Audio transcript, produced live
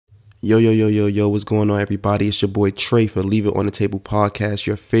Yo, what's going on, everybody? It's your boy Trey for Leave It On The Table podcast,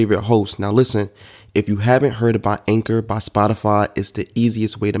 your favorite host. Now listen, if you haven't heard about Anchor by Spotify, it's the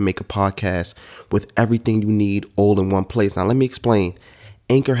easiest way to make a podcast with everything you need all in one place. Now let me explain.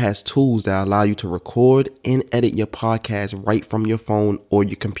 Anchor has tools that allow you to record and edit your podcast right from your phone or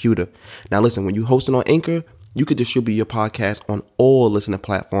your computer. Now listen, when you're hosting on Anchor, you could distribute your podcast on all listening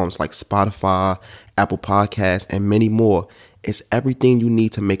platforms like Spotify, Apple Podcasts, and many more. It's everything you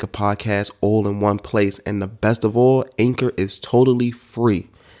need to make a podcast all in one place. And the best of all, Anchor is totally free.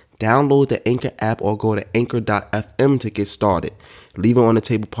 Download the Anchor app or go to anchor.fm to get started. Leave It On The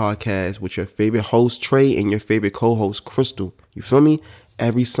Table podcast with your favorite host, Trey, and your favorite co-host, Crystal. You feel me?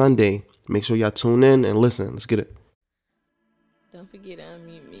 Every Sunday. Make sure y'all tune in and listen. Let's get it. Don't forget to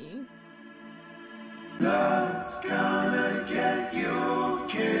unmute me. Love's gonna get you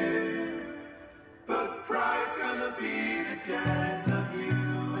killed, but pride's gonna be the death of you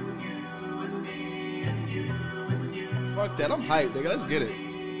and you and me and you and you. Fuck that, I'm hyped, nigga. Let's get it.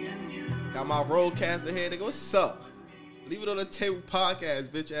 Got my roadcaster here, nigga. What's up? Leave It On The Table podcast,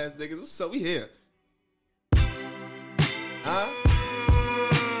 bitch ass niggas. What's up? We here. Huh?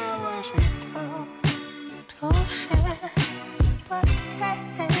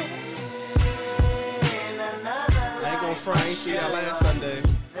 I ain't see y'all last Sunday.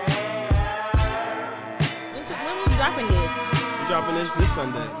 When we dropping this? We dropping this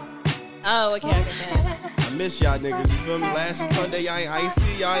Sunday. Oh, okay, I get that. I miss y'all niggas, you feel me? Last Sunday, I ain't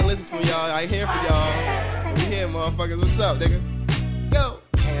see y'all, I ain't listen from y'all, I ain't hear from y'all. We here, motherfuckers. What's up, nigga? Yo.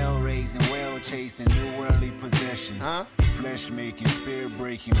 Hell raising, well chasing, new worldly possessions. Huh? Flesh making, spirit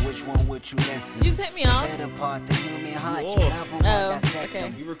breaking. Which one would you listen? You take me off? Better part the human heart. You You off. never Oh, want dissect okay.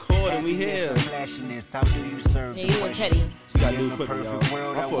 them. We recording, we here. Happiness or flashiness, how do you serve Yeah, the you look question? petty. We got In new the equipment, perfect y'all.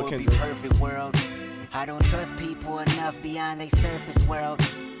 world, My I fault, would be Kendrick. perfect world. I don't trust people enough beyond their surface world.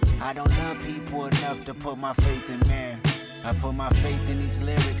 I don't love people enough to put my faith in man. I put my faith in these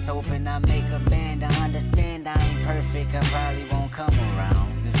lyrics, hoping I make a band. I understand I ain't perfect, I probably won't come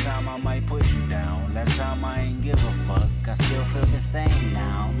around. This time I might put you down. Last time I ain't give a fuck, I still feel the same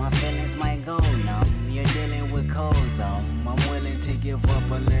now. My feelings might go numb, you're dealing with cold dumb. I'm willing to give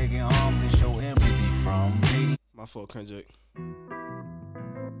up a leg and arm to show empathy from. My fault, Kendrick. You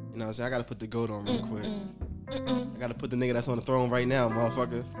know what I'm saying? I gotta put the goat on real quick. I gotta put the nigga that's on the throne right now,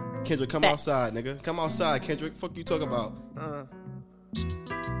 motherfucker. Kendrick, come Facts. outside, nigga. Come outside, Kendrick. Fuck you talking about?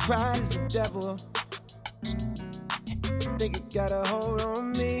 Pride is the devil. Think it got a hold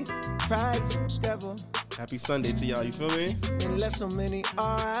on me. Pride is the devil. Happy Sunday to y'all, you feel me? And left so many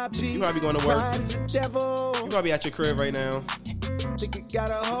R.I.P. You probably going to work. Pride is the devil. You probably at your crib right now. Think it got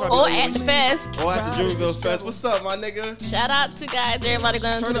a hold Or on at the me. fest. Or at the Pride is Dreamville the Fest. devil. What's up, my nigga? Shout out to guys, everybody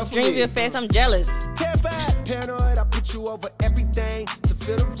going Turn to the up for me. Dreamville Fest. I'm jealous. Terrified, paranoid, I put you over everything to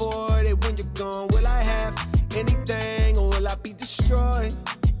fill the void. And when you're gone, will I have anything or will I be destroyed?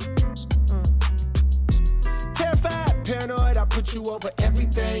 Terrified, paranoid, I put you over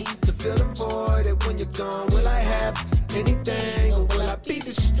everything to fill the void. And when you're gone, will I have anything or will I be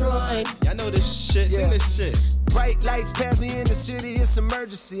destroyed? Y'all know this shit. Sing Yeah. this shit. Bright lights pass me in the city, it's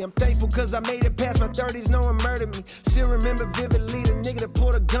emergency. I'm thankful cause I made it past my 30s, no one murdered me. Still remember vividly the nigga that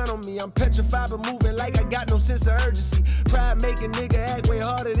pulled a gun on me. I'm petrified but moving like I got no sense of urgency. Pride make a nigga act way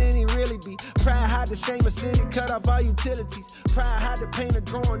harder than he really be. Pride hide the shame of city, cut off all utilities. Pride hide the pain of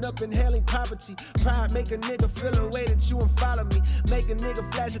growing up inhaling poverty. Pride make a nigga feel a way that you won't follow me. Make a nigga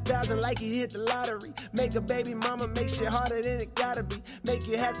flash 1,000 like he hit the lottery. Make a baby mama make shit harder than it gotta be. Make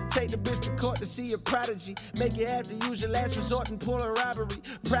you have to take the bitch to court to see your prodigy. Make you have to use your last resort and pull a robbery.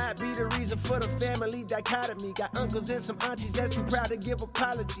 Pride be the reason for the family dichotomy. Got uncles and some aunties that's too proud to give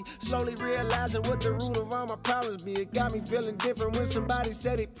apology. Slowly realizing what the root of all my problems be. It got me feeling different when somebody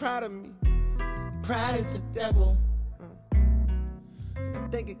said they proud of me. Pride is the devil. I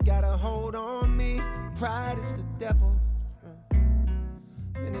think it got a hold on me. Pride is the devil.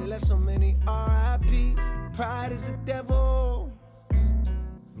 And it left so many R.I.P. Pride is the devil.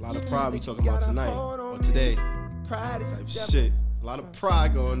 There's a lot of pride we talking about tonight or today. Pride is the Type devil. shit. There's a lot of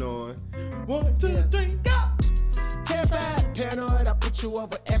pride going on. 1, 2, 3, go! Terrified, paranoid, I put you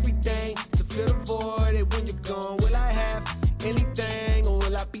over everything to fill the void. And when you're gone, will I have anything or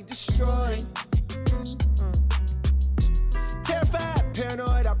will I be destroyed? Terrified,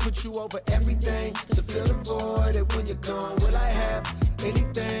 paranoid, I put you over everything to fill the void. And when you're gone, will I have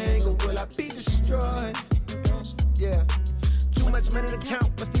anything or will I be destroyed? Yeah. Too much money to count,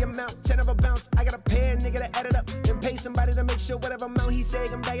 what's the amount? 10 of a bounce, I gotta pay a nigga to add it up. Then pay somebody to make sure whatever amount he say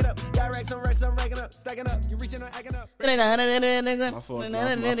can back it up. Direct, I'm racking up, stacking up. You reaching or acting up. My fault.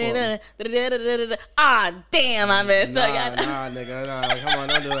 Ah, damn, I messed up. Nah, nigga, nah. Come on,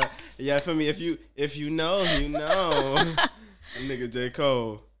 don't do that. Yeah, for me, if you know, you know. Nigga J.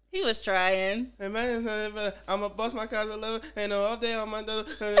 Cole. He was trying. Hey man, I'ma bust my cars 11. Ain't no update on my together.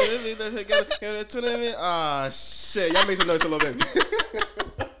 Ah shit, y'all make some noise a little bit.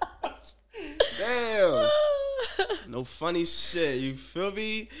 Damn. No funny shit. You feel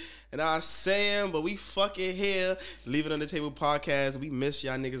me? And I saying, but we fucking here. Leave It on the Table podcast. We missed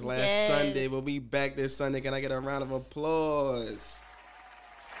y'all niggas last Sunday, but we back this Sunday. Can I get a round of applause?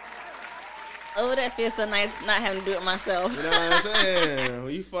 Oh, that feels so nice not having to do it myself. You know what I'm saying?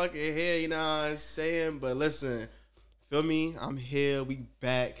 We fucking here, you know what I'm saying? But listen, feel me? I'm here. We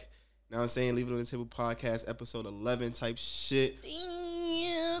back. You know what I'm saying? Leave It on the Table podcast, episode 11 type shit.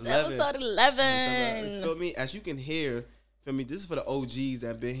 Damn, 11. episode 11. Feel me? As you can hear, feel me? This is for the OGs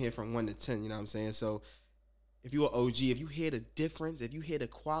that been here from 1 to 10, you know what I'm saying? So if you an OG, if you hear the difference, if you hear the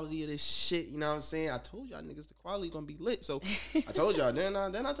quality of this shit, you know what I'm saying? I told y'all niggas the quality gonna be lit. So I told y'all, then I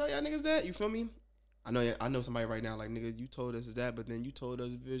tell y'all niggas that, you feel me? I know somebody right now like, nigga, you told us that, but then you told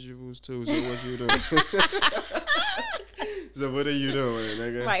us visuals too. So what you doing? So what are you doing,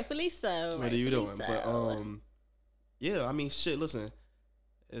 nigga? Rightfully so. What are you doing? So. But yeah, I mean, shit. Listen,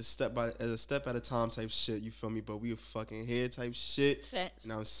 it's a step at a time type shit. You feel me? But we a fucking here type shit. Facts. You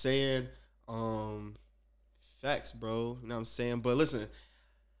know what I'm saying? Facts, bro. You know what I'm saying? But listen,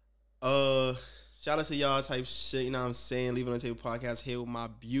 shout out to y'all type shit. You know what I'm saying? Leave It on the Table podcast here with my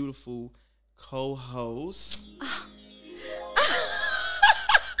beautiful co-host.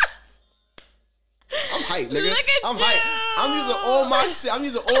 I'm hyped, nigga. Look at I'm you. hyped. I'm using all my shit. I'm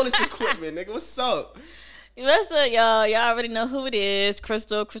using all this equipment, nigga. What's up? What's up, y'all? Y'all already know who it is.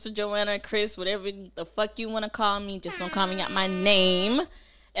 Crystal Joanna, Chris, whatever the fuck you want to call me. Just don't call me out my name.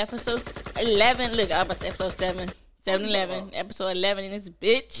 Episode 11. Look, I'm about to episode 7. 7-11. Episode 11 in this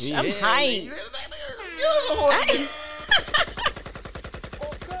bitch. Yeah, I'm hyped.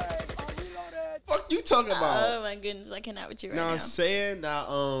 Fuck you talking about? Oh my goodness, I cannot with you right Know what now. I'm saying?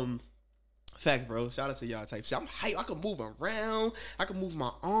 Now, fact, bro. Shout out to y'all type shit. I'm hype. I can move around. I can move my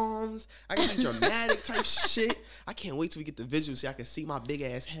arms. I can be dramatic type shit. I can't wait till we get the visuals so I can see my big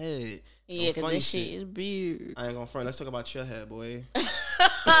ass head. Yeah, No because funny this shit is big. I ain't gonna front. Let's talk about your head, boy.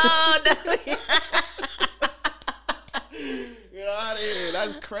 Oh, no. Get out of here.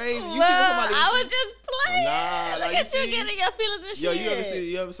 That's crazy. You Well, see somebody? I was just playing. Nah, Look like, at you you see- getting your feelings and Yo, shit.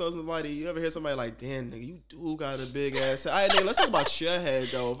 you ever hear somebody like, damn, nigga, you do got a big ass head. All right, nigga, let's talk about your head,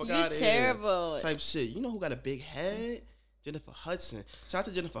 though. Fuck You outta terrible. Here. Type shit. You know who got a big head? Jennifer Hudson. Shout out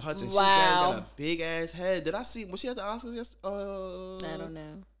to Jennifer Hudson. Wow. She got a big ass head. Did I see, was she at the Oscars yesterday? I don't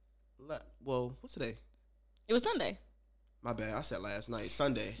know. Well, what's today? It was Sunday. My bad. I said last night.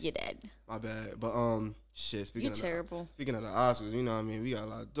 Sunday. Your dad. My bad. But, shit, speaking You of terrible. Speaking of the Oscars, you know what I mean? We got a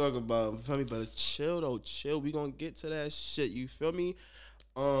lot to talk about. You feel me? But chill, though. Chill. We gonna get to that shit. You feel me?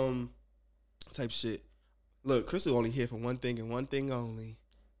 Type shit. Look, Crystal only here for one thing and one thing only.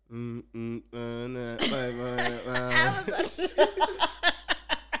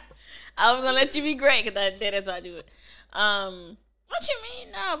 I was gonna let you be great because that's how I do it. What you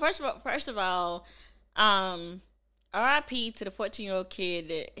mean? No, first of all, R.I.P. to the 14-year-old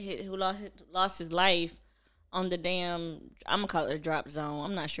kid who lost his life on the damn, I'm gonna call it a drop zone.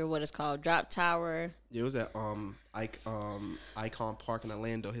 I'm not sure what it's called. Drop tower. Yeah, it was at Icon Park in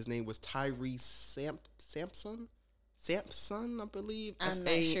Orlando. His name was Tyree Sampson, I believe. I'm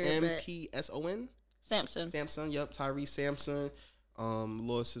not sure, but- Sampson. Samson. Sampson, yep, Tyree Sampson.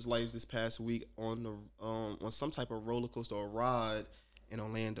 Lost his life this past week on some type of roller coaster or ride in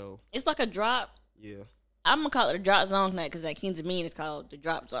Orlando. It's like a drop. Yeah. I'm gonna call it a drop zone tonight because that Kings Mean is called the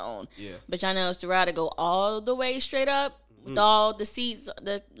drop zone. Yeah. But y'all know it's the ride to go all the way straight up with all the seats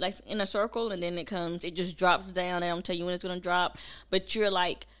like in a circle, and then it just drops down. They don't tell you when it's gonna drop, but you're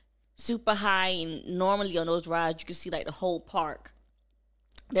like super high, and normally on those rides you can see like the whole park.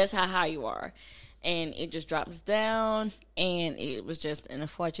 That's how high you are, and it just drops down, and it was just an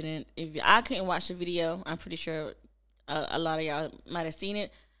unfortunate. I couldn't watch the video, I'm pretty sure a lot of y'all might have seen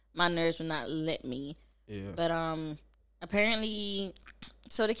it. My nerves would not let me. Yeah. But apparently,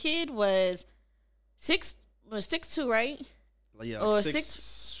 so the kid was 6'2", right? Yeah, Or like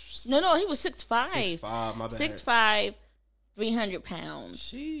six- No, he was 6'5". 6'5", my bad. 6'5", 300 pounds.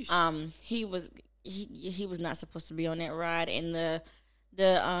 Sheesh. He was not supposed to be on that ride, and the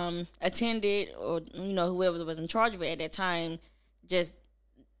attendant or whoever was in charge of it at that time just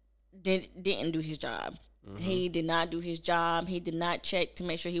didn't do his job. He did not do his job. He did not check to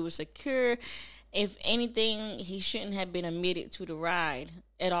make sure he was secure. If anything, he shouldn't have been admitted to the ride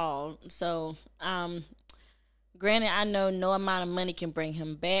at all. So, granted, I know no amount of money can bring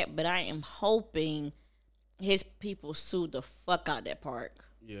him back, but I am hoping his people sue the fuck out that park.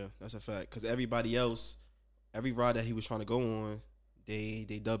 Yeah, that's a fact. Because everybody else, every ride that he was trying to go on, they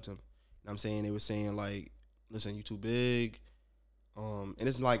dubbed him. You know what I'm saying? They were saying, like, listen, you too big. And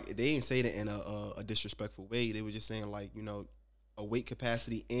it's like, they didn't say that in a disrespectful way. They were just saying, like, you know, a weight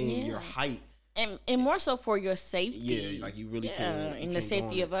capacity and your height. And more so for your safety. Yeah, like you really can't. And the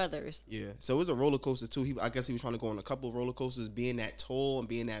safety of others. Yeah. So it was a roller coaster too. I guess he was trying to go on a couple of roller coasters, being that tall and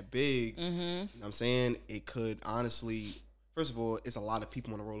being that big. Mm-hmm. You know what I'm saying? It could honestly, first of all, it's a lot of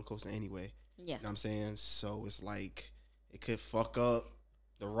people on a roller coaster anyway. Yeah. You know what I'm saying? So it's like, it could fuck up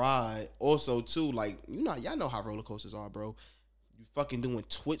the ride. Also too, like, you know, y'all know how roller coasters are, bro. You fucking doing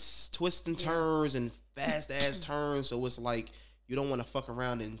twists and turns and fast ass turns. So it's like, you don't want to fuck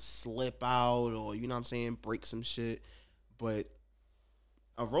around and slip out or, you know what I'm saying, break some shit. But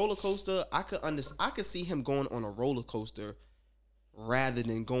a roller coaster, I could see him going on a roller coaster rather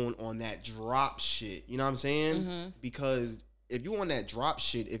than going on that drop shit. You know what I'm saying? Mm-hmm. Because if you on that drop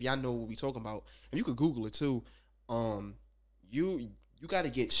shit, if y'all know what we talking about, and you could Google it too, you got to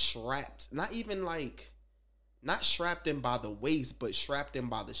get strapped. Not strapped in by the waist, but strapped in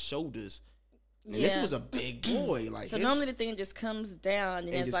by the shoulders. And this was a big boy. Like, so normally the thing just comes down and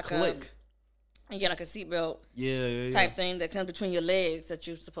it's like click. You get like a seatbelt yeah. type thing that comes between your legs that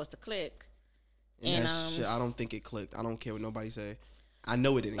you're supposed to click. And that shit, I don't think it clicked. I don't care what nobody say. I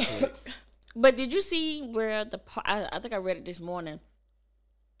know it didn't click. But did you see where I think I read it this morning.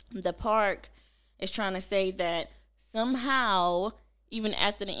 The park is trying to say that somehow, even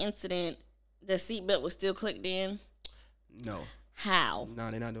after the incident, the seatbelt was still clicked in? No. How?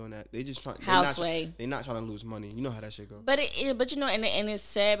 No, they're not doing that. They just trying. They're not trying to lose money. You know how that shit goes. But but you know, and it's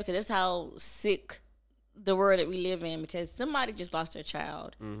sad because that's how sick the world that we live in. Because somebody just lost their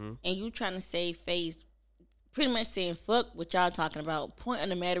child, and you trying to save face, pretty much saying fuck what y'all talking about. Point on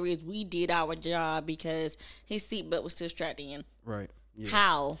the matter is we did our job because his seatbelt was still strapped in. Right. Yeah.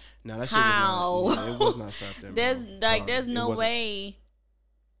 How? No, that shit was not. Yeah, it was not strapped in. There's no way.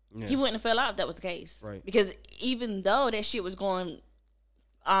 Yeah. He wouldn't have fell out if that was the case. Right. Because even though that shit was going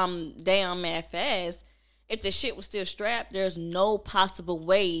down mad fast, if the shit was still strapped, there's no possible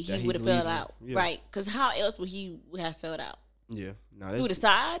way he would have fell out. Yeah. Right. Because how else would he have fell out? Yeah. Through the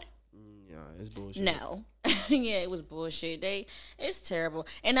side? Yeah, it's bullshit. No. Yeah, it was bullshit. It's terrible.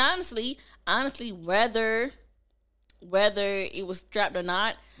 And honestly, whether it was strapped or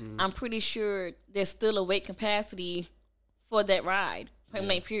not, I'm pretty sure there's still a weight capacity for that ride.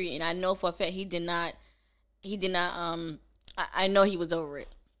 Period. And I know for a fact he did not I know he was over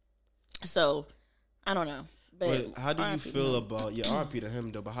it. So I don't know. But how do you feel about RP to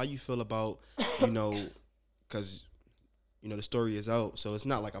him though, but how you feel about, you know, because you know the story is out, so it's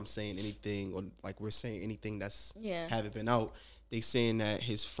not like I'm saying anything or like we're saying anything that's haven't been out. They saying that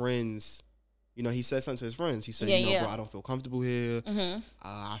his friends, you know, he said something to his friends. He said, bro, I don't feel comfortable here. Mm-hmm.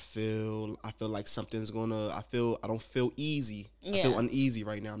 I feel like something's gonna. I don't feel easy. Yeah. I feel uneasy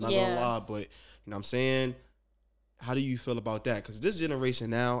right now. I'm not gonna lie, but you know what I'm saying. How do you feel about that? Because this generation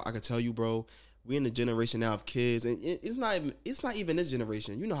now, I can tell you, bro, we in the generation now of kids, and it's not even this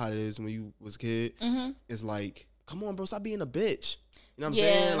generation. You know how it is when you was a kid. Mm-hmm. It's like, come on, bro, stop being a bitch. You know what I'm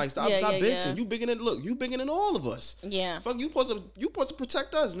saying? Like, stop bitching. Yeah. You bigger than all of us. Yeah. Fuck, you supposed to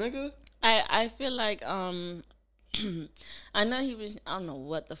protect us, nigga. I feel like I know he was. I don't know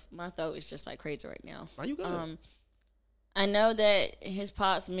what my throat is just like crazy right now. Why you good? I know that his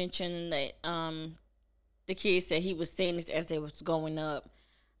pops mentioned that the kids said he was saying this as they was going up.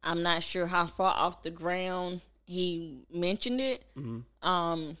 I'm not sure how far off the ground he mentioned it.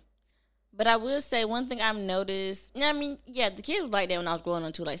 Mm-hmm. But I will say one thing I've noticed. I mean, the kids was like that when I was growing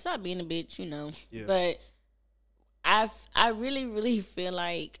up too. Like, stop being a bitch, you know. Yeah. But I really, really feel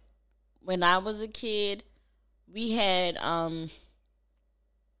like when I was a kid, we had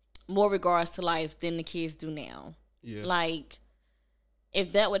more regards to life than the kids do now. Yeah. Like,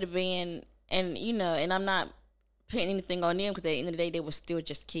 if that would have been, and you know, and I'm not putting anything on them because at the end of the day, they were still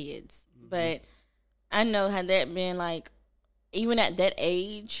just kids. Mm-hmm. But I know had that been like, even at that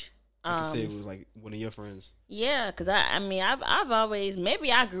age, I can say it was like one of your friends. Yeah, because I mean, I've always,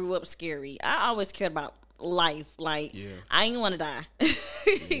 maybe I grew up scary. I always cared about life. Like, I ain't want to die.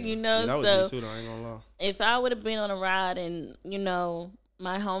 You know, that was so me too, though, I ain't gonna lie. If I would have been on a ride and, you know,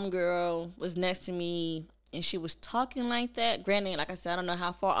 my homegirl was next to me and she was talking like that, granted, like I said, I don't know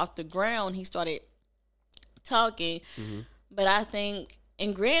how far off the ground he started talking, but I think,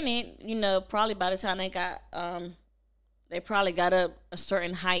 and granted, you know, probably by the time they probably got up a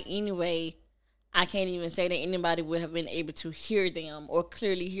certain height anyway. I can't even say that anybody would have been able to hear them or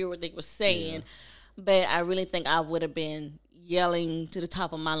clearly hear what they were saying. Yeah. But I really think I would have been yelling to the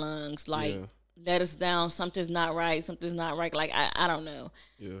top of my lungs, like, let us down. Something's not right. Like, I don't know.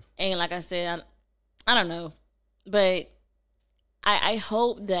 Yeah. And like I said, I don't know. But I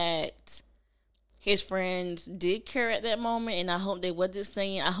hope that his friends did care at that moment, and I hope they wasn't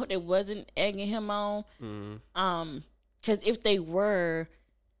saying, I hope they wasn't egging him on. Because if they were,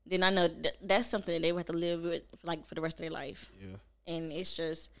 then I know that's something that they would have to live with, like, for the rest of their life. Yeah. And it's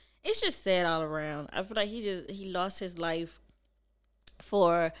just sad all around. I feel like he lost his life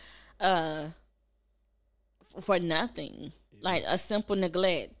for nothing, like a simple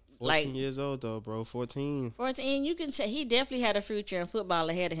neglect. 14 years old though, bro. 14. 14, you can say he definitely had a future in football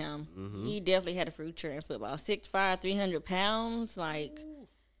ahead of him. He definitely had a future in football. 6'5", 300 pounds, like.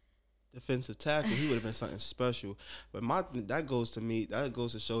 Defensive tackle, he would have been something special. But that goes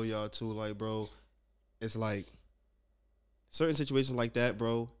to show y'all too, like, bro, it's like certain situations like that,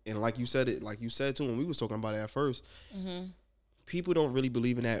 bro, and like you said too when we was talking about it at 1st. People don't really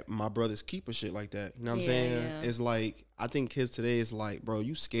believe in that my brother's keeper shit like that. You know what I'm saying? Yeah. It's like, I think kids today is like, bro,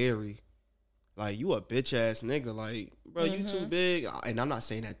 you scary. Like, you a bitch ass nigga. Like, bro, you too big. And I'm not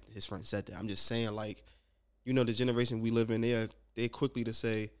saying that his friend said that. I'm just saying, like, you know, the generation we live in, they're quickly to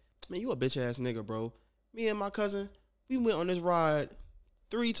say, man, you a bitch ass nigga, bro. Me and my cousin, we went on this ride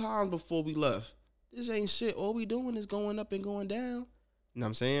 3 times before we left. This ain't shit. All we doing is going up and going down. You know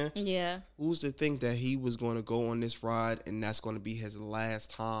what I'm saying? Yeah. Who's to think that he was going to go on this ride and that's going to be his last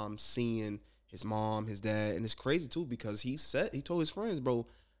time seeing his mom, his dad? And it's crazy, too, because he told his friends, bro,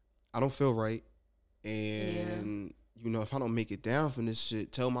 I don't feel right. And, you know, if I don't make it down from this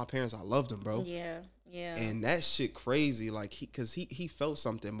shit, tell my parents I love them, bro. Yeah. Yeah. And that shit crazy, like, because he felt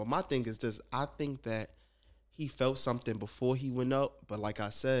something. But my thing is this, I think that he felt something before he went up. But like I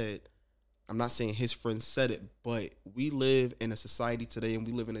said, I'm not saying his friends said it, but we live in a society today and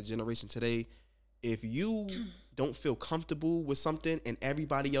we live in a generation today. If you don't feel comfortable with something and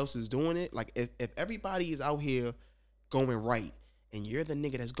everybody else is doing it, like if everybody is out here going right and you're the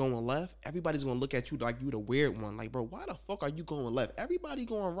nigga that's going left, everybody's going to look at you like you the weird one. Like, bro, why the fuck are you going left? Everybody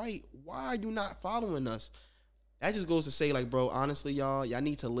going right. Why are you not following us? That just goes to say, like, bro, honestly, y'all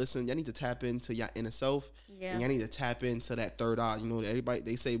need to listen. Y'all need to tap into your inner self. Yeah. And y'all need to tap into that third eye. You know, everybody,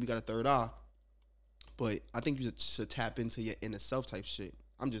 they say we got a third eye. But I think you should tap into your inner self type shit.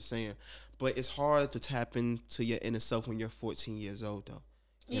 I'm just saying. But it's hard to tap into your inner self when you're 14 years old, though.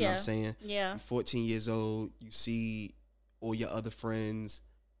 You know what I'm saying? Yeah. You're 14 years old. You see all your other friends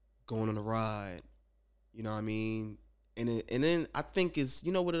going on a ride. You know what I mean? And then I think it's,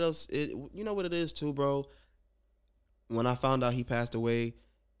 you know what it is too, bro? When I found out he passed away,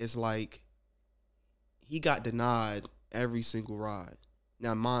 it's like he got denied every single ride.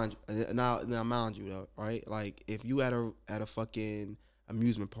 Now mind you though, right? Like if you at a fucking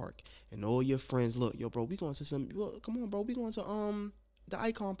amusement park and all your friends look, yo, bro, we going to come on, bro, we going to the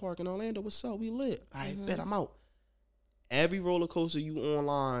Icon Park in Orlando. What's up? We lit. I bet I'm out. Every roller coaster you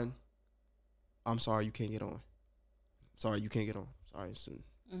online, I'm sorry, you can't get on. Sorry, you can't get on. Sorry, it's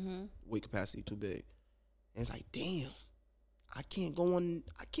weight capacity too big. And it's like, damn, I can't go on.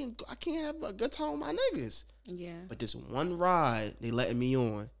 I can't have a good time with my niggas. Yeah. But this one ride, they letting me on. You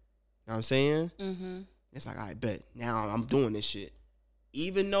know what I'm saying? It's like, I bet. Now I'm doing this shit.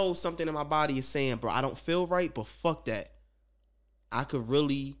 Even though something in my body is saying, bro, I don't feel right, but fuck that. I could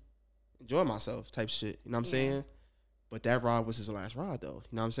really enjoy myself type shit. You know what I'm saying? But that ride was his last ride, though.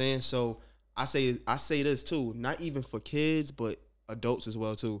 You know what I'm saying? So I say this, too. Not even for kids, but adults as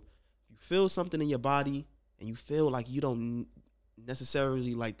well, too. If you feel something in your body and you feel like you don't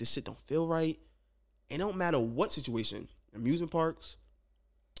necessarily, like, this shit don't feel right, it don't matter what situation. Amusement parks,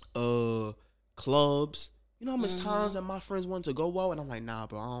 clubs. You know how much times that my friends want to go out and I'm like, nah,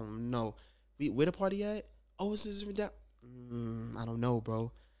 bro, I don't know. Where the party at? Oh, is this that? I don't know,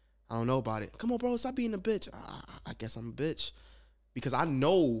 bro. I don't know about it. Come on, bro, stop being a bitch. I guess I'm a bitch. Because I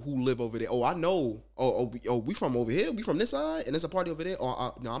know who live over there. Oh, I know. We from over here. We from this side, and there's a party over there.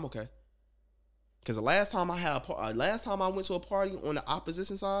 No, I'm okay. Because the last time I went to a party on the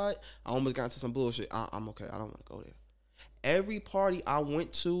opposition side, I almost got into some bullshit. I'm okay. I don't want to go there. Every party I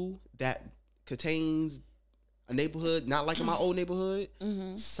went to that contains a neighborhood, not like in my old neighborhood,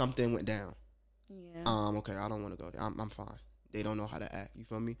 something went down. Yeah. Okay, I don't want to go there. I'm fine. They don't know how to act. You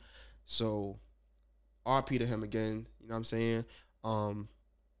feel me? So, RP to him again. You know what I'm saying?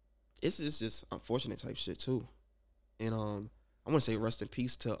 It's just unfortunate type shit too. And I want to say rest in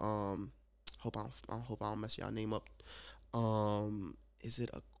peace to hope I don't mess y'all name up. It's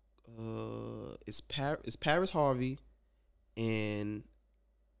Paris Harvey, and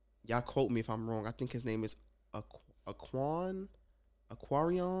y'all quote me if I'm wrong. I think his name is Aquarion,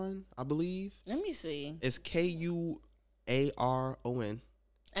 I believe. Let me see. It's Kuaron.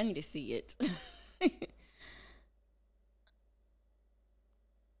 I need to see it.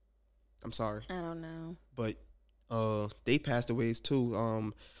 I'm sorry. I don't know. But they passed away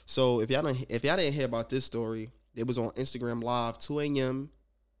too. So if y'all didn't hear about this story, it was on Instagram Live, 2 a.m.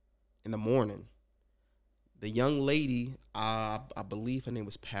 in the morning. The young lady, I believe her name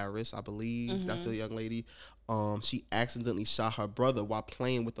was Paris. I believe that's the young lady. She accidentally shot her brother while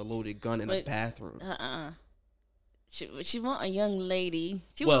playing with a loaded gun in a bathroom. She wasn't a young lady.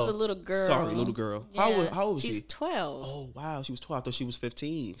 She was a little girl. Sorry, little girl. Yeah. How old was She's she? 12. Oh, wow. She was 12. I thought she was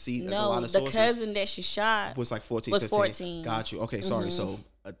 15. See, there's a No, lot of the sources. cousin that she shot Was like 14, was 15. 14. Got you. Okay, sorry. So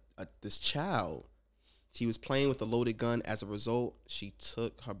this child, she was playing with a loaded gun. As a result, she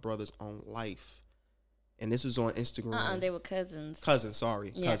took her brother's own life. And this was on Instagram. They were cousins. Cousins,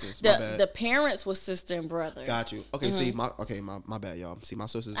 sorry. Yeah. Cousins, my bad. The parents were sister and brother. Got you. Okay, see, my bad, y'all. See, my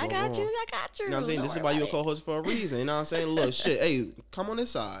sources I all got wrong. you. I got you. You know what I'm saying? Don't This is worry why you a about co-host for a reason. You know what I'm saying? Look, shit. Hey, come on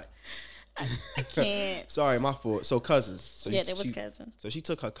this side. it. I can't. Sorry, my fault. So cousins. So Yeah, they was cousins. So she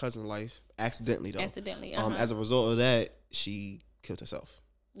took her cousin's life accidentally, though. Accidentally. As a result of that, she killed herself.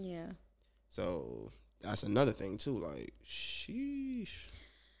 Yeah. So that's another thing too. Like, sheesh.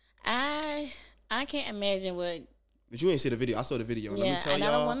 I can't imagine what. But you ain't see the video. I saw the video. Yeah, Let me tell and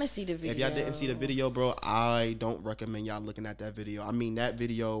y'all, I don't want to see the video. If y'all didn't see the video, bro, I don't recommend y'all looking at that video. I mean, that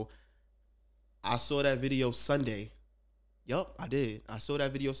video, I saw that video Sunday. Yup, I did. I saw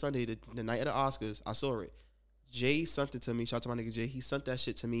that video Sunday, the night of the Oscars. I saw it. Jay sent it to me. Shout out to my nigga Jay. He sent that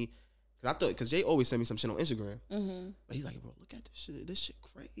shit to me. Because Jay always send me some shit on Instagram. Mm-hmm. But he's like, bro, look at this shit. This shit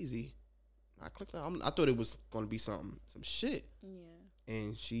crazy. I clicked on. I thought it was going to be some shit. Yeah.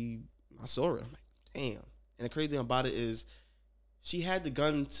 And I saw it. I'm like, damn. And the crazy thing about it is she had the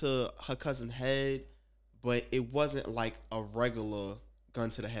gun to her cousin's head, but it wasn't like a regular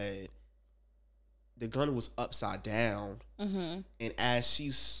gun to the head. The gun was upside down. Mm-hmm. And as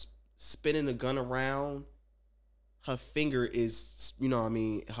she's spinning the gun around, her finger is, you know what I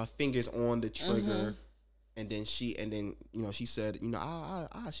mean, her finger's on the trigger. Mm-hmm. And then she said,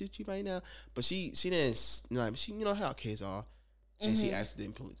 I'll shoot you right now. But she didn't, you know how kids are. And she actually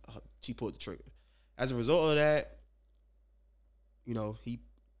didn't she pulled the trigger. As a result of that, he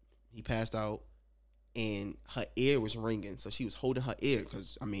passed out and her ear was ringing. So she was holding her ear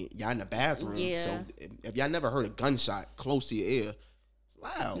because, y'all in the bathroom. Yeah. So if y'all never heard a gunshot close to your ear, it's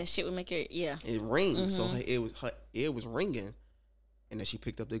loud. That shit would make it, yeah. It rings. Mm-hmm. So her ear was ringing. And then she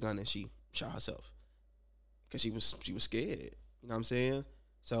picked up the gun and she shot herself. Because she was scared. You know what I'm saying?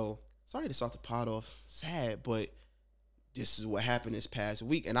 So, sorry to start the pot off sad, but this is what happened this past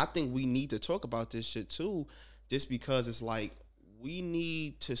week. And I think we need to talk about this shit too, just because it's like we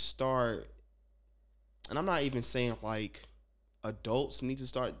need to start, and I'm not even saying like adults need to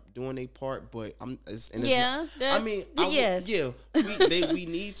start doing their part, but yes. We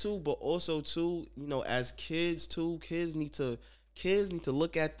need to, but also too, as kids too, kids need to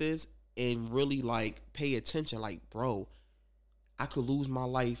look at this and really like pay attention. Like, bro, I could lose my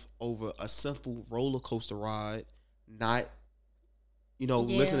life over a simple roller coaster ride, not,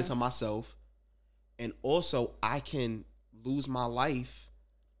 listening to myself. And also I can lose my life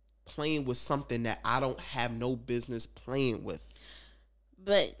playing with something that I don't have no business playing with.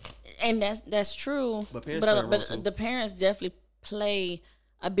 And that's true. But the parents definitely play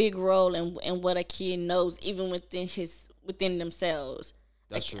a big role in what a kid knows, even within themselves.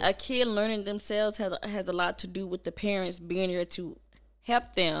 That's true. A kid learning themselves has a lot to do with the parents being there to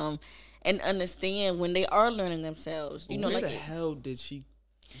help them and understand when they are learning themselves. Where the hell did she?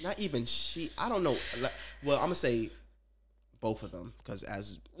 Not even she. I don't know. Well, I'm gonna say both of them because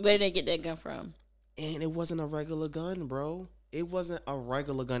where did they get that gun from? And it wasn't a regular gun, bro. It wasn't a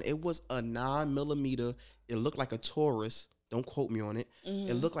regular gun. It was a 9mm. It looked like a Taurus. Don't quote me on it. Mm-hmm.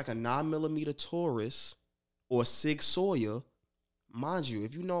 It looked like a 9mm Taurus or Sig Sauer. Mind you,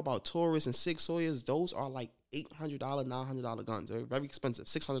 if you know about Taurus and Sig Sauers, those are like $800, $900 guns. They're very expensive.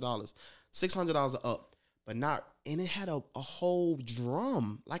 $600. $600 up. But not, and it had a whole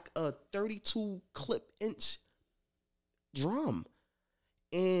drum, like a 32 clip inch drum.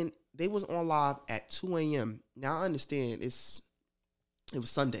 And they was on live at 2 a.m. Now I understand it was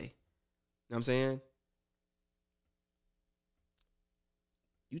Sunday. You know what I'm saying?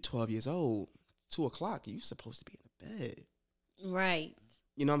 You 12 years old, 2 o'clock, you supposed to be in the bed. Right.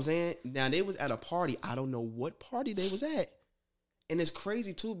 You know what I'm saying? Now they was at a party. I don't know what party they was at. And it's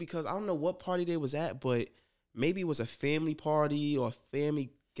crazy too because I don't know what party they was at, but maybe it was a family party or a family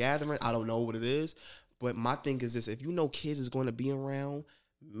gathering. I don't know what it is. But my thing is this, if you know kids is going to be around,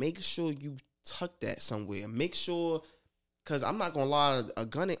 make sure you tuck that somewhere. Make sure, because I'm not going to lie, a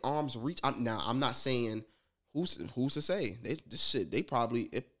gun at arm's reach. I'm not saying who's to say? They probably,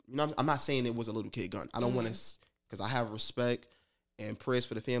 I'm not saying it was a little kid gun. I don't want to, because I have respect and prayers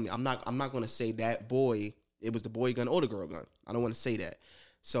for the family. I'm not going to say that boy, it was the boy gun or the girl gun. I don't want to say that.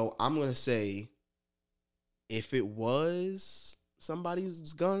 So I'm going to say, if it was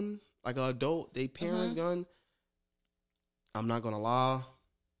somebody's gun, like an adult, they parents' gun, I'm not going to lie.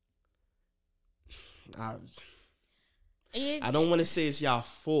 I don't want to say it's y'all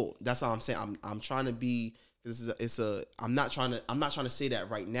fault. That's all I'm saying. I'm trying to be. I'm not trying to say that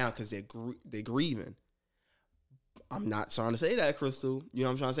right now because they're grieving. I'm not trying to say that, Crystal. You know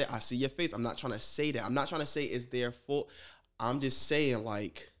what I'm trying to say? I see your face. I'm not trying to say that. I'm not trying to say it's their fault. I'm just saying,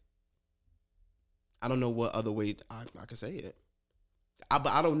 like, I don't know what other way I can say it. But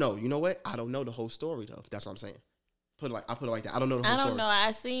I don't know. You know what? I don't know the whole story though. That's what I'm saying. I put it like that. I don't know the whole story. I don't know.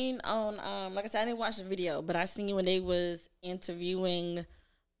 I seen on like I said, I didn't watch the video, but I seen when they was interviewing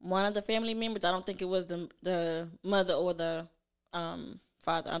one of the family members. I don't think it was the mother or the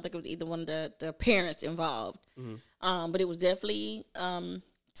father. I don't think it was either one of the parents involved. But it was definitely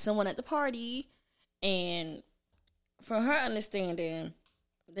someone at the party, and from her understanding,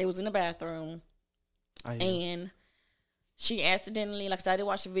 they was in the bathroom, and she accidentally, like I said, I didn't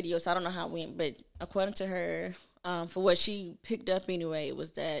watch the video, so I don't know how it went, but according to her, for what she picked up anyway, it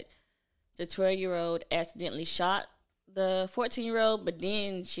was that the 12-year-old accidentally shot the 14-year-old, but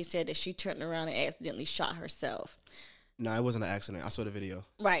then she said that she turned around and accidentally shot herself. No, it wasn't an accident. I saw the video.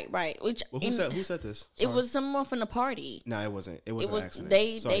 Right. Which who said this? It was someone from the party. No, it wasn't. It was an accident.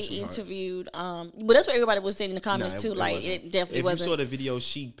 They interviewed. But that's what everybody was saying in the comments too. Like it definitely wasn't. If you saw the video,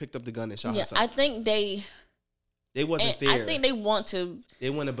 she picked up the gun and shot herself. I think they wasn't there. I think they want to. They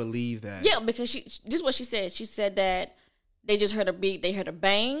want to believe that. Yeah, because this is what she said. She said that they just heard they heard a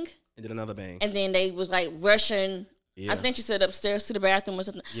bang, and then another bang, and then they was like rushing. Yeah. I think she said upstairs to the bathroom or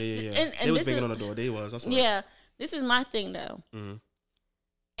something. Yeah. And they was banging on the door. They was. That's right. Yeah. This is my thing though,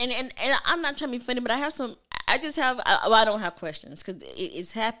 and I'm not trying to be funny, but I have some. I just have. I don't have questions because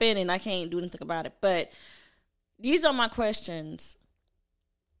it's happened and I can't do anything about it. But these are my questions.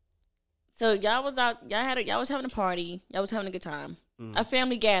 So y'all was out. Y'all was having a party. Y'all was having a good time. A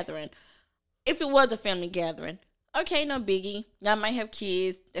family gathering. If it was a family gathering, okay, no biggie. Y'all might have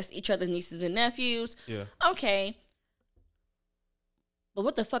kids. That's each other's nieces and nephews. Yeah. Okay. But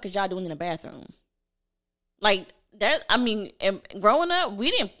what the fuck is y'all doing in the bathroom? Like that, I mean, growing up, we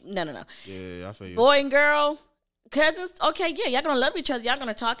didn't. No. Yeah, I feel you. Boy and girl, cousins. Okay, yeah, y'all gonna love each other. Y'all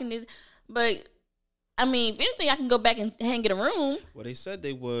gonna talk in this. But I mean, if anything, I can go back and hang in a room. Well, they said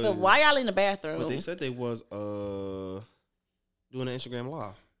they was. But why y'all in the bathroom? But they said they was doing an Instagram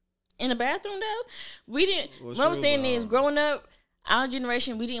live. In the bathroom though, we didn't. What I'm saying is, growing up, our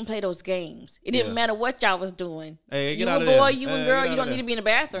generation, we didn't play those games. It didn't matter what y'all was doing. Hey, you a boy, you a girl, you don't need to be in the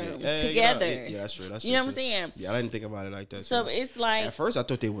bathroom together. Yeah, that's true. You know what I'm saying? Yeah, I didn't think about it like that. So it's like, at first I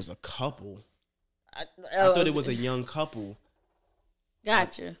thought they was a couple. I thought it was a young couple.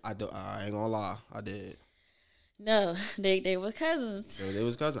 Gotcha. I ain't gonna lie, I did. No, they were cousins. So they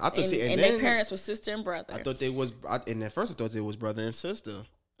was cousins. I thought, and their parents were sister and brother. I thought they was. And at first I thought they was brother and sister.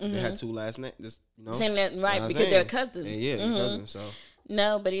 They had two last names. Saying that right because they're cousins. Yeah, they're cousins. So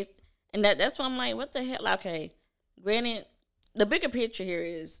no, but that's why I'm like, what the hell? Okay, granted, the bigger picture here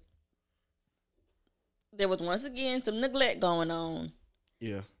is there was once again some neglect going on.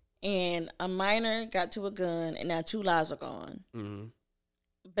 Yeah. And a minor got to a gun, and now 2 lives are gone. Mm-hmm.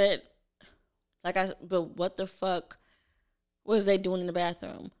 But what the fuck was they doing in the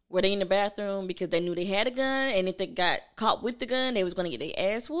bathroom? Were they in the bathroom because they knew they had a gun, and if they got caught with the gun, they was gonna get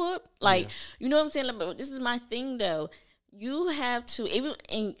their ass whooped? Like, you know what I'm saying? Like, but this is my thing though. You have to, even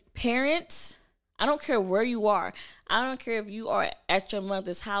in parents, I don't care where you are. I don't care if you are at your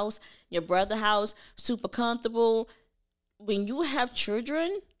mother's house, your brother's house, super comfortable. When you have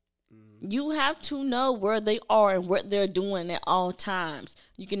children, you have to know where they are and what they're doing at all times.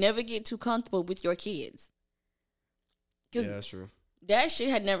 You can never get too comfortable with your kids. Yeah, that's true. That shit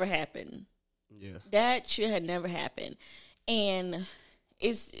had never happened. Yeah. That shit had never happened. And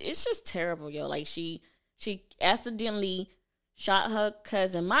it's just terrible, yo. Like, she accidentally shot her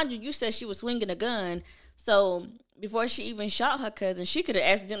cousin. Mind you, you said she was swinging a gun. So before she even shot her cousin, she could have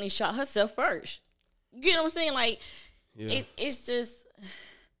accidentally shot herself first. You know what I'm saying? Like, it's just...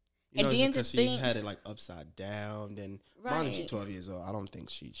 You know, and then because she had it like upside down, then mind you, she's 12 years old. I don't think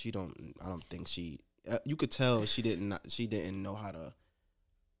she you could tell she didn't know how to,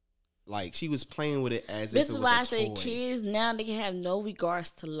 like, she was playing with it as if it was a toy. This is why I say kids now, they have no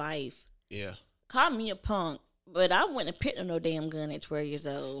regards to life. Yeah. Call me a punk, but I wouldn't have picked up no damn gun at 12 years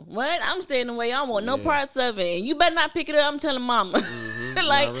old. What? I'm staying away. I don't want no parts of it. And you better not pick it up. I'm telling mama. Mm-hmm.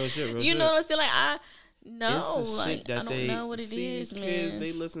 Like, real shit. You know what I'm saying? Like, No, it's the like, shit that I don't they know what it see is, these kids. man.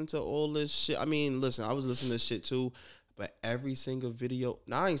 They listen to all this shit. I mean, listen, I was listening to shit too, but every single video.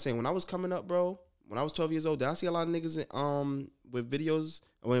 Now I ain't saying when I was coming up, bro. When I was 12 years old, did I see a lot of niggas with videos?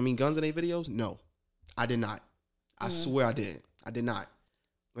 Guns in their videos? No, I did not. I swear I did. I did not.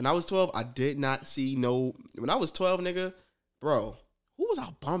 When I was 12, I did not see no. When I was 12, nigga, bro, who was I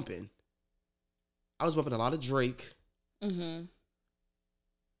bumping? I was bumping a lot of Drake. Mm-hmm.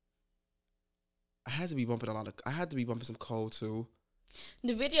 I had to be bumping some Cole too.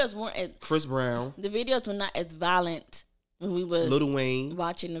 The videos weren't as, Chris Brown, the videos were not as violent when we was Lil Wayne.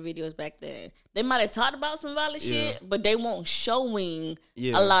 watching the videos back then. They might have talked about some violent Yeah. shit, but they weren't showing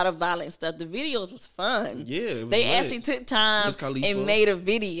Yeah. a lot of violent stuff. The videos was fun. Yeah, it was They lit. actually took time Wiz Khalifa. and made a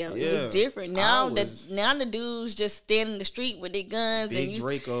video. It Yeah. was different. I Now was- now the dudes just stand in the street with their guns Big and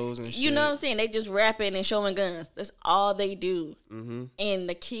Dracos and shit. you know what I'm saying? They just rapping and showing guns. That's all they do. Mm-hmm. And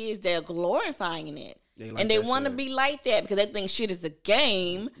the kids, they're glorifying it. They like and they that want to shit. be like that because they think shit is a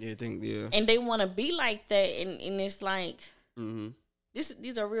game. Yeah. And they want to be like that. And it's like, Mm-hmm.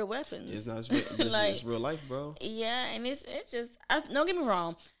 these are real weapons. It's not. It's real life, bro. Yeah, and it's just, don't get me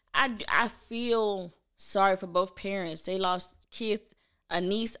wrong. I feel sorry for both parents. They lost kids, a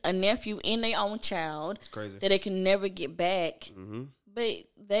niece, a nephew, and their own child. It's crazy. That they can never get back. Mm-hmm. But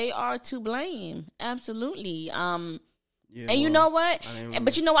they are to blame. Absolutely. Yeah, And you well, know what? I didn't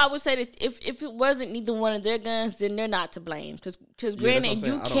But you know, I would say this: if it wasn't neither one of their guns, then they're not to blame. Because that's what granted, I'm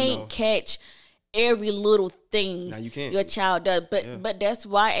saying. you I don't know. can't catch every little thing Nah, you can't. your child does. But Yeah. but that's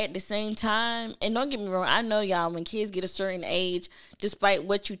why at the same time, and don't get me wrong, I know y'all, when kids get a certain age, despite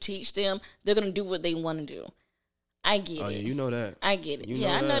what you teach them, they're gonna do what they want to do. I get Oh it. yeah, you know that. I get it. You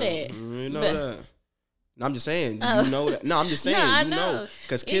Yeah, I know that. You know But- that. No, I'm just saying. You know that. No, I'm just saying. I you know.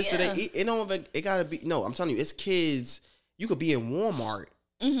 Because kids Yeah. today, it don't. It gotta be. No, I'm telling you, it's kids. You could be in Walmart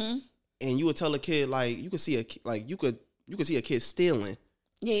Mm-hmm. and you would tell a kid like you could see you could see a kid stealing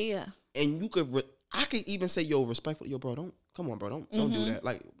Yeah. and you could. I could even say, yo, respectful, yo, bro, don't come on, bro, don't Mm-hmm. do that.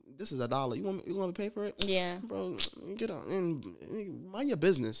 Like this is $1. You want me to pay for it? Yeah. Bro, get out and mind your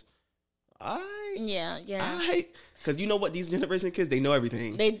business. Yeah. I hate because you know what, these generation kids, they know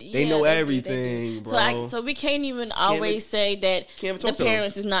everything. They know do, everything, bro. So we can't even always say that can't even the talk to them.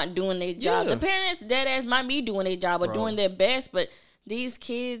 parents is not doing their job. Yeah. The parents, dead ass, might be doing their job or Bro. doing their best, but these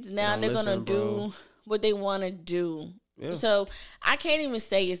kids now They they're don't gonna listen, do bro. what they want to do. Yeah. So I can't even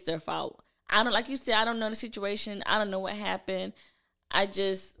say it's their fault. I don't, like you said, I don't know the situation. I don't know what happened. I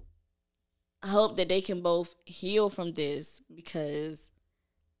just hope that they can both heal from this because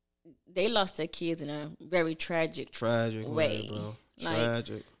they lost their kids in a very tragic Tragic way, way. bro. Like,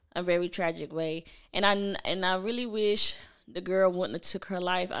 Tragic. a very tragic way. And I really wish the girl wouldn't have took her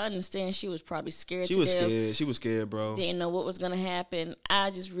life. I understand she was probably scared She to was death. scared. She was scared, bro. Didn't know what was going to happen.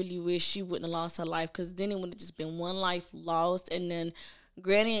 I just really wish she wouldn't have lost her life because then it would have just been one life lost. And then,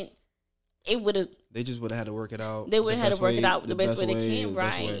 granted, it would have. They just would have had to work it out. They would the have had best to work it way- out the best way they can, the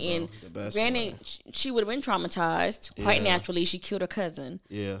best right? way, And bro. The best granted, way. she would have been traumatized quite Yeah. naturally. She killed her cousin,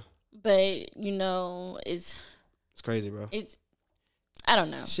 Yeah, but you know, it's crazy, bro. I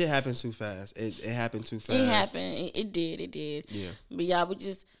don't know. Shit happens too fast. It happened too fast. It happened. It did. Yeah. But yeah,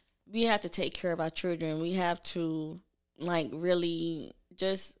 we have to take care of our children. We have to really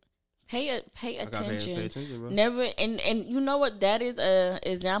just pay I gotta attention. pay attention, bro. Never and you know what, that is a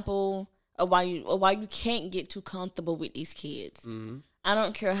example of why you can't get too comfortable with these kids. Mm-hmm. I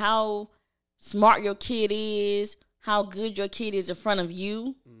don't care how smart your kid is, how good your kid is in front of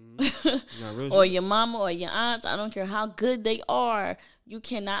you. Not real Or shit. your mama or your aunts. I don't care how good they are. You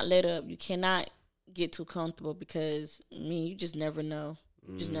cannot let up. You cannot get too comfortable because you just never know.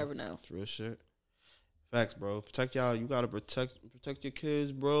 You just never know. It's real shit. Facts, bro. Protect y'all. You gotta protect your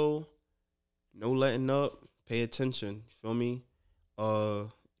kids, bro. No letting up. Pay attention. You feel me?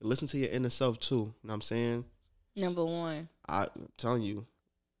 Listen to your inner self too. You know what I'm saying? Number one. I'm telling you,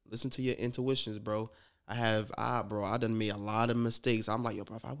 listen to your intuitions, bro. I done made a lot of mistakes. I'm like, yo,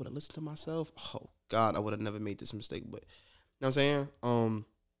 bro, if I would have listened to myself, oh God, I would have never made this mistake. But you know what I'm saying?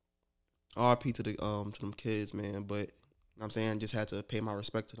 RP to them kids, man. But you know what I'm saying, just had to pay my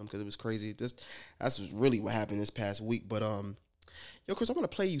respect to them because it was crazy. That's really what happened this past week. But yo, Chris, I want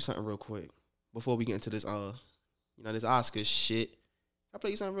to play you something real quick before we get into this this Oscar shit. I'll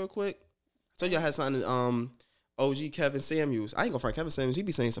play you something real quick. I told you I had something OG Kevin Samuels. I ain't gonna front Kevin Samuels. He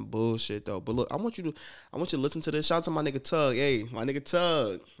be saying some bullshit though. But look, I want you to listen to this. Shout out to my nigga Tug. Hey, my nigga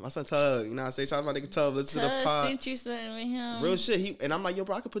Tug. My son Tug. You know what I say? Shout out to my nigga Tug. Listen to the Cuz pod. sent you something with him. Real shit. And I'm like, yo,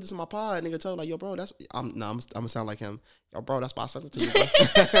 bro, I could put this in my pod. Nigga Tug like, yo, bro, that's I'm gonna sound like him. Yo, bro, that's why I sent it to you, bro.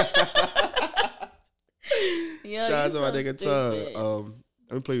 Yo, Shout out you to my so nigga stupid. Tug.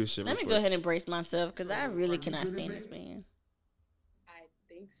 Let me play this shit. Let me go ahead and brace myself because I really cannot stand this man. I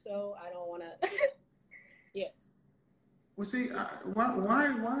think so. I don't want to. Yes. Well, see, why?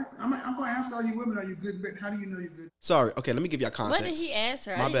 I'm going to ask all you women, are you good in bed? How do you know you're good? Sorry. Okay, let me give y'all context. What did he ask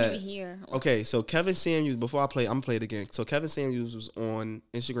her? My I didn't bad. even hear. Okay, so Kevin Samuels, before I play, I'm going to play it again. So Kevin Samuels was on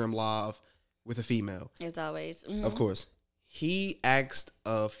Instagram Live with a female. As always. Mm-hmm. Of course. He asked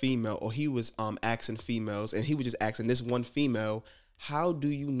a female, or he was asking females, and he was just asking this one female, how do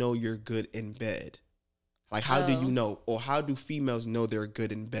you know you're good in bed? Like, how do you know? Or how do females know they're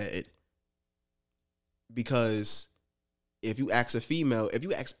good in bed? Because if you ask a female, if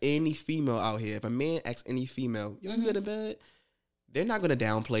you ask any female out here, if a man asks any female, you good in bed? They're not going to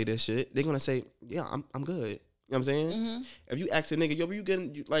downplay this shit. They're going to say, yeah, I'm good. You know what I'm saying? Mm-hmm. If you ask a nigga, yo, you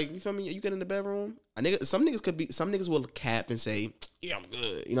feel me? You get in the bedroom? Some niggas will cap and say, yeah, I'm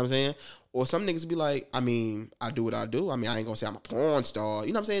good. You know what I'm saying? Or some niggas be like, I mean, I do what I do. I mean, I ain't gonna say I'm a porn star.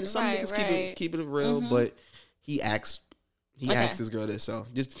 You know what I'm saying? Some niggas keep it real, but he asks his girl this, so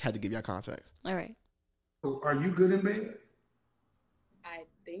just had to give y'all context. All right. So are you good in bed? I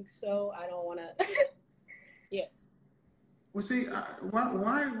think so. I don't want to. Yes. Well, see, why?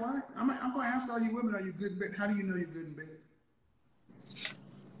 I'm going to ask all you women, are you good in bed? How do you know you're good in bed?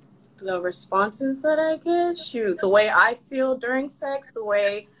 The responses that I get, the way I feel during sex, the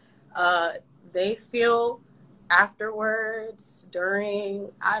way they feel afterwards, during.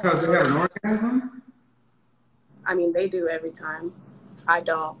 Because they have an orgasm? I mean, they do every time. I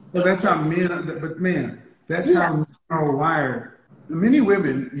don't. Well, that's how men, that's how men are wired. Many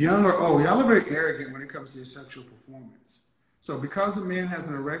women, young or old, y'all are very arrogant when it comes to your sexual performance. So because a man has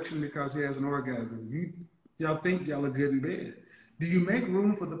an erection, because he has an orgasm, y'all think y'all are good in bed. Do you make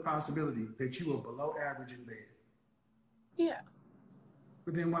room for the possibility that you are below average in bed? Yeah.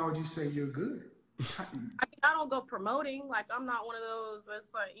 But then why would you say you're good? I mean, I don't go promoting. Like, I'm not one of those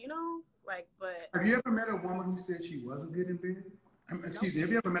that's like, but. Have you ever met a woman who said she wasn't good in bed? Excuse me,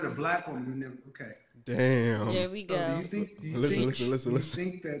 have you ever met a black woman who never, okay. Damn. There we go. So do you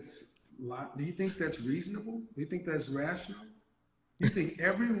think that's reasonable? Do you think that's rational? You think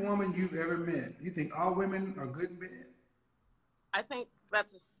every woman you've ever met, you think all women are good in bed? I think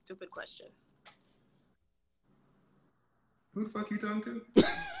that's a stupid question. Who the fuck you talking to?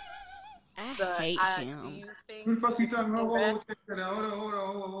 I hate him. Who the fuck you talking to? Hold on.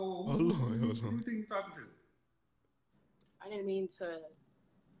 Hold on. Who do you think you talking to? I didn't mean to.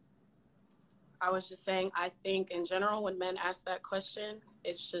 I was just saying, I think in general, when men ask that question,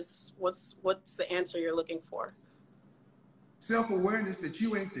 it's just, what's the answer you're looking for? Self-awareness that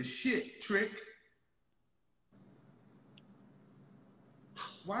you ain't the shit, Trick.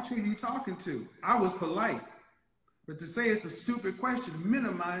 Watch who you talking to. I was polite. But to say it's a stupid question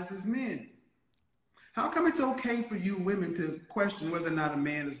minimizes men. How come it's okay for you women to question whether or not a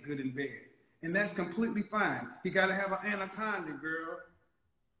man is good in bed? And that's completely fine. You got to have an anaconda, girl.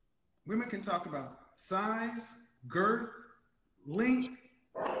 Women can talk about size, girth, length,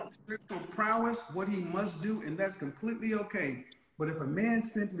 sexual prowess, what he must do, and that's completely okay. But if a man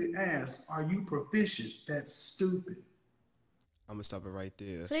simply asks, are you proficient? That's stupid. I'm going to stop it right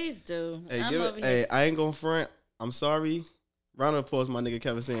there. Please do. Hey, I ain't going to front. I'm sorry. Round of applause, my nigga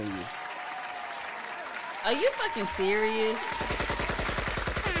Kevin Samuels. Are you fucking serious?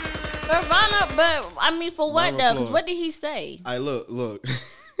 But I mean, for what though? Because what did he say? Look.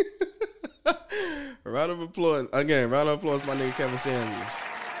 Round of applause. Again, round of applause, my nigga Kevin Samuels.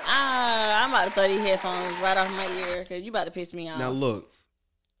 I'm about to throw these headphones right off my ear because you about to piss me off. Now look.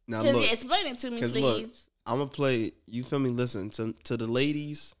 Explain it to me, please. Look, I'm going to play, you feel me? Listen, to the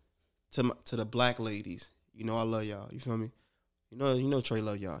ladies, to the black ladies. You know I love y'all. You feel me? You know Trey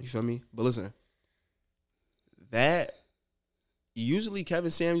love y'all. You feel me? But listen, that usually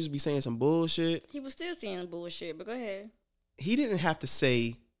Kevin Samuels be saying some bullshit. He was still saying bullshit, but go ahead. He didn't have to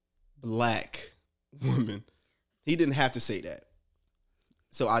say black woman. He didn't have to say that.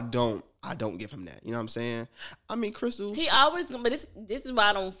 So I don't give him that. You know what I'm saying? I mean, Crystal. He always, but this is why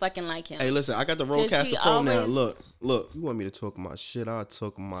I don't fucking like him. Hey, listen, I got the Rodecaster Pro now. Look. You want me to talk my shit? I'll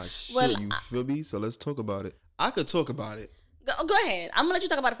talk my shit. You feel me? So let's talk about it. I could talk about it. Go ahead. I'm gonna let you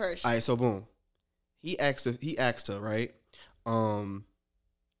talk about it first. All right, so boom. He asked her, right?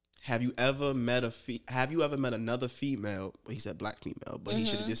 Have you ever met another female? Well, he said black female, but he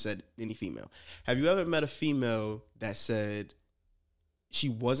should have just said any female. Have you ever met a female that said she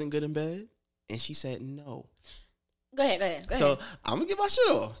wasn't good in bed? And she said no. Go ahead. So I'm gonna get my shit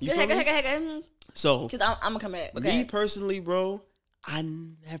off. Go ahead. So, because I'm gonna come back. Me personally, bro, I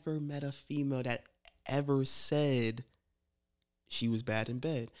never met a female that ever said she was bad in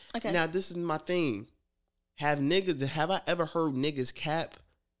bed. Okay. Now this is my thing. have I ever heard niggas cap?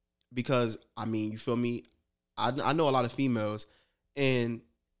 Because I mean, you feel me? I know a lot of females, and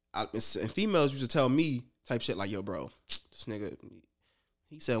females used to tell me type shit like, "Yo, bro, this nigga,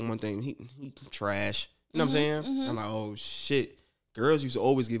 he said one thing, he trash." You know what I'm saying? I'm like, "Oh shit." Girls used to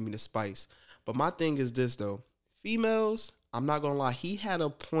always give me the spice, but my thing is this though: females, I'm not gonna lie. He had a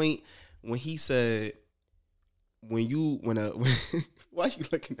point when he said, why are you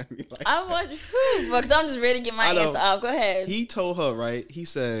looking at me like I want, because I'm just ready to get my answer out. Go ahead. He told her, right? He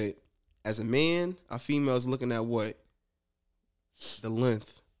said, as a man, a female's looking at what? The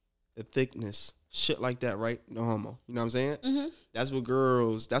length, the thickness, shit like that, right? No homo. You know what I'm saying? Mm-hmm.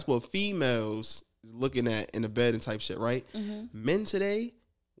 That's what females is looking at in the bed and type shit, right? Mm-hmm. Men today,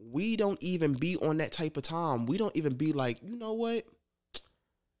 we don't even be on that type of time. We don't even be like, you know what?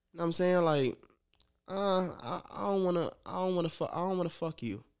 You know what I'm saying? Like, I don't wanna fuck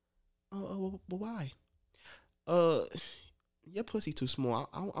you. But why? Your pussy too small.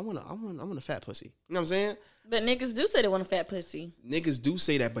 I want a fat pussy. You know what I'm saying? But niggas do say they want a fat pussy. Niggas do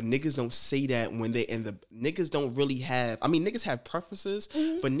say that, but niggas don't say that when they niggas don't really have. I mean, niggas have preferences,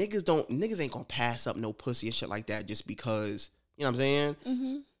 but niggas ain't gonna pass up no pussy and shit like that just because. You know what I'm saying?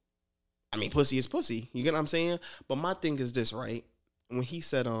 Mm-hmm. I mean, pussy is pussy. You get what I'm saying? But my thing is this, right? When he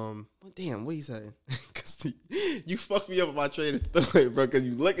said, damn, what he said? Cause you fucked me up with my train of thought, bro. Cause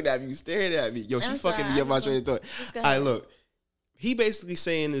you looking at me, you staring at me. Yo, she fucking me up my train of thought. All right, look. He basically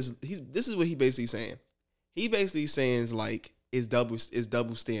saying this is what he basically saying. He basically saying is like it's double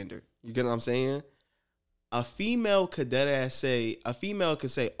standard. You get what I'm saying? A female could say,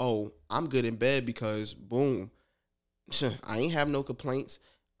 oh, I'm good in bed because boom, I ain't have no complaints.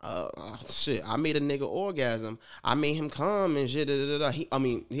 Shit, I made a nigga orgasm. I made him come and shit. I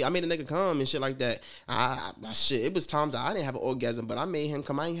made a nigga come and shit like that. Shit, it was times I didn't have an orgasm, but I made him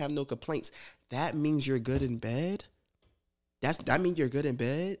come. I ain't have no complaints. That means you're good in bed? That means you're good in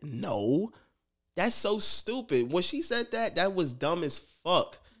bed? No. That's so stupid. When she said that was dumb as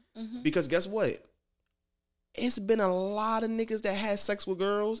fuck. Mm-hmm. Because guess what? It's been a lot of niggas that had sex with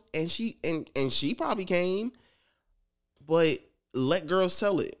girls, and she probably came, but let girls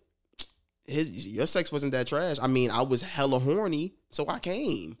tell it. Your sex wasn't that trash. I mean, I was hella horny, so I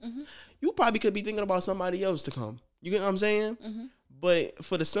came. Mm-hmm. You probably could be thinking about somebody else to come. You get what I'm saying? Mm-hmm. But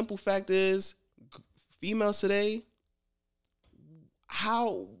for the simple fact is, females today,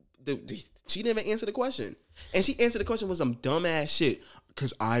 she didn't even answer the question. And she answered the question with some dumbass shit.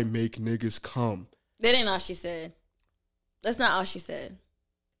 Because I make niggas come. That ain't all she said. That's not all she said.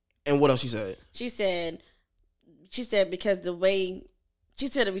 And what else she said? She said because the way, she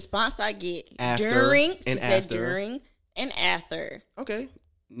said the response I get after during, and she after. said during and after. Okay.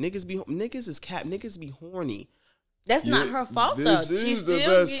 Niggas is cap. Niggas be horny. That's not her fault though. This is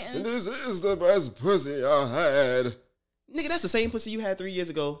the best pussy I had. Nigga, that's the same pussy you had 3 years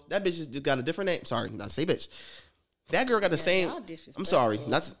ago. That bitch just got a different name. Sorry, not say bitch. That girl got the same. I'm sorry. See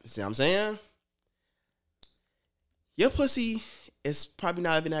what I'm saying? Your pussy is probably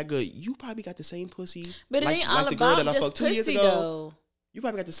not even that good. You probably got the same pussy. But it ain't all about just pussy though. You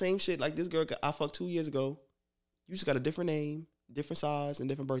probably got the same shit like this girl I fucked 2 years ago. You just got a different name, different size, and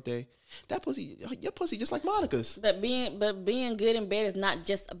different birthday. That pussy, your pussy just like Monica's. But being good in bed is not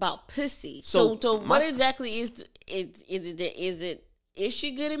just about pussy. So what exactly is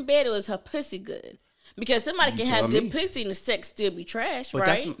she good in bed or is her pussy good? Because somebody can have good pussy and the sex still be trash,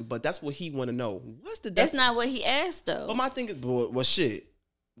 right? But that's what he want to know. That's not what he asked though. But my thing is, well, shit.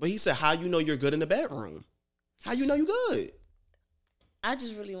 But he said, how you know you're good in the bedroom? How you know you good? I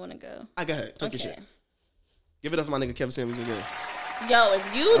just really want to go. Go ahead. Talk your shit. Give it up for my nigga Kevin Samuels again. Yo,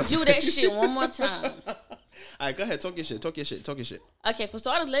 if you do that shit one more time. All right, go ahead. Talk your shit. Okay, for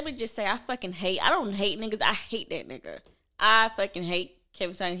starters, let me just say I don't hate niggas. I hate that nigga. I fucking hate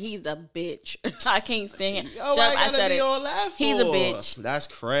Kevin Samuels. He's a bitch. I can't stand him. Yo, why you gotta be all laughing? He's a bitch. That's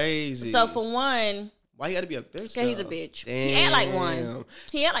crazy. So for one, why you gotta be a bitch? Because he's a bitch. Damn.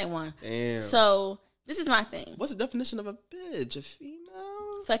 He act like one. Damn. So this is my thing. What's the definition of a bitch? A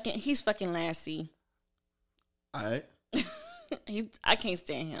female? He's fucking Lassie. All right. I can't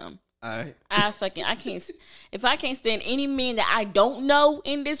stand him. All right. I can't. If I can't stand any man that I don't know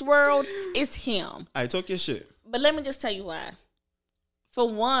in this world, it's him. All right, talk your shit. But let me just tell you why. For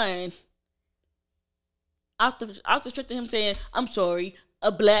one, off the strip of him saying, I'm sorry,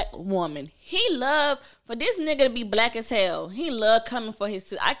 a black woman. He love for this nigga to be black as hell. He love coming for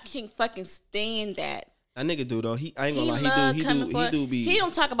his. I can't fucking stand that. That nigga do though. I ain't gonna lie. He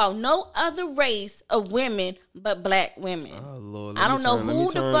don't talk about no other race of women but black women. Oh Lord. I don't know who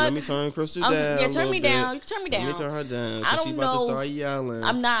the fuck. Let me turn Crystal down. Yeah, turn me down. You can turn me down. Let me turn her down. I don't she know. about to start yelling.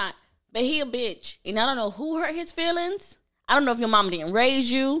 I'm not. But he a bitch. And I don't know who hurt his feelings. I don't know if your mama didn't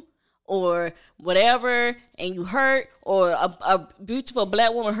raise you or whatever, and you hurt, or a beautiful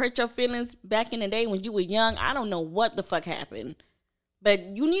black woman hurt your feelings back in the day when you were young. I don't know what the fuck happened. But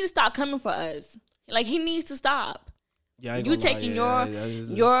you need to stop coming for us. Like, he needs to stop. Yeah, I ain't You gonna lie. taking Yeah,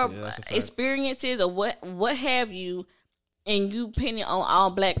 your that's a fact. experiences or what have you, and you pinning on all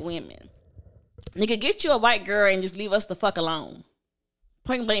black women. Nigga, get you a white girl and just leave us the fuck alone.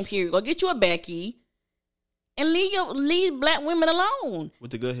 Point blank period. Go get you a Becky and leave black women alone.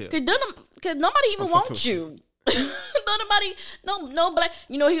 With the good hair. Cause nobody even wants you. No black.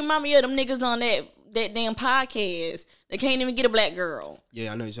 You know, he remind me of them niggas on that damn podcast. They can't even get a black girl.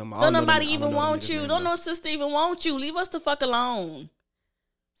 Yeah, I know you're talking about. Don't nobody even want you. Don't no sister even want you. Leave us the fuck alone.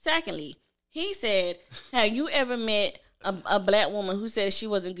 Secondly, he said, have you ever met a black woman who said she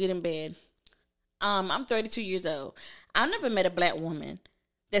wasn't good in bed? I'm 32 years old. I never met a black woman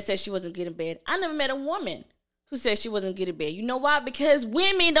that said she wasn't good in bed. I never met a woman who said she wasn't good in bed. You know why? Because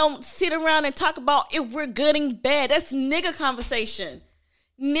women don't sit around and talk about if we're good in bed. That's nigga conversation.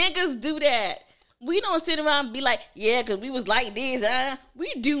 Niggas do that. We don't sit around and be like, yeah, because we was like this.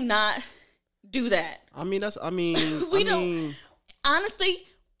 We do not do that. We don't. Honestly,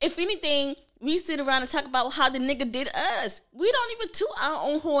 if anything, we sit around and talk about how the nigga did us. We don't even toot our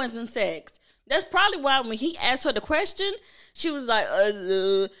own horns in sex. That's probably why when he asked her the question, she was like,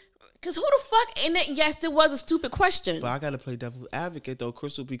 because who the fuck? And yes, it was a stupid question. But I gotta play devil's advocate though,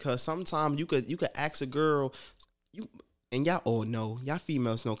 Crystal, because sometimes you could ask a girl, and y'all all know, y'all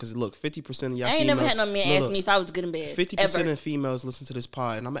females know, because look, 50% of y'all I ain't females, never had no man ask me if I was good in bed. 50% of females listen to this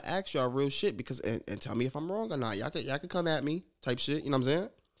pod, and I'm gonna ask y'all real shit because and tell me if I'm wrong or not. Y'all could come at me type shit. You know what I'm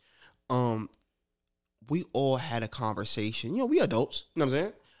saying? We all had a conversation. You know, we adults. You know what I'm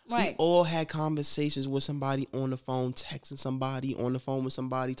saying? Right. We all had conversations with somebody on the phone, texting somebody on the phone with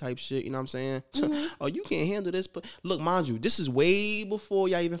somebody type shit. You know what I'm saying? Mm-hmm. Oh, you can't handle this, but look, mind you, this is way before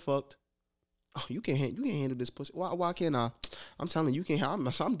y'all even fucked. Oh, you can't handle this pussy. Why can't I? I'm telling you, can't.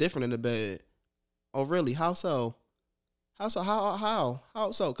 I'm different in the bed. Oh, really? How so? How so?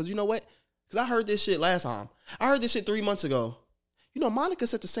 How so? Because you know what? Because I heard this shit last time. I heard this shit 3 months ago. You know, Monica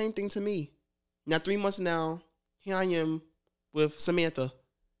said the same thing to me. Now 3 months now, here I am with Samantha.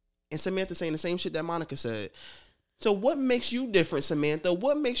 And Samantha saying the same shit that Monica said. So what makes you different, Samantha?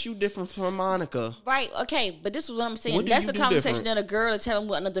 What makes you different from Monica? Right, okay. But this is what I'm saying. What do That's you a do conversation different? that a girl is telling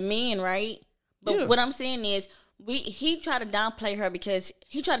with another man, right? But Yeah. what I'm saying is, he tried to downplay her because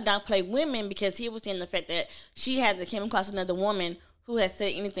he tried to downplay women because he was saying the fact that she had came across another woman who had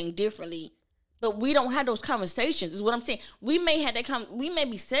said anything differently. But we don't have those conversations, is what I'm saying. We may have we may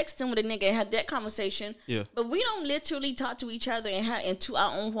be sexting with a nigga and have that conversation. Yeah. But we don't literally talk to each other and to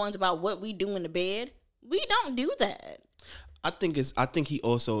our own horns about what we do in the bed. We don't do that. I think he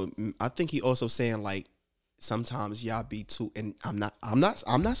also saying like sometimes y'all be too, and I'm not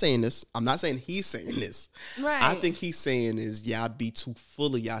saying this. I'm not saying he's saying this. Right. I think he's saying is y'all be too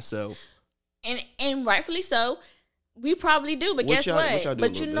full of yourself. And rightfully so. We probably do, but What guess y'all- what? what y'all do a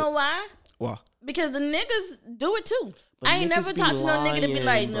But you little know bit? why? Why? Because the niggas do it too. But I ain't niggas never be talked to no nigga to be like,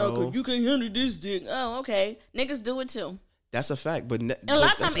 lying, no, bro. cause you can handle this dick. Oh, okay. Niggas do it too. That's a fact. But And a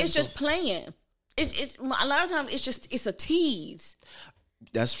lot of times it's just playing. It's a lot of times it's a tease.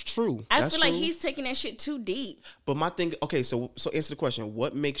 That's true. I That's feel like true. he's taking that shit too deep. But my thing, okay, so answer the question.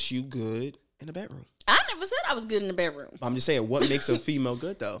 What makes you good in the bedroom? I never said I was good in the bedroom. I'm just saying, what makes a female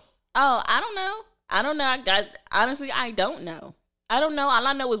good though? Oh, I don't know. Honestly, I don't know. I don't know. All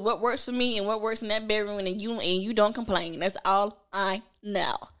I know is what works for me and what works in that bedroom, and you don't complain. That's all I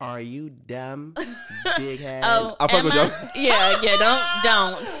know. Are you dumb, big head? Oh, I fuck am with I? y'all. Yeah.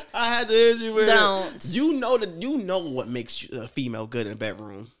 Don't. I had to hit you with Don't. it. You know what makes a female good in the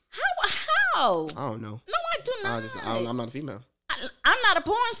bedroom. How? I don't know. No, I do not. I'm not a female. I'm not a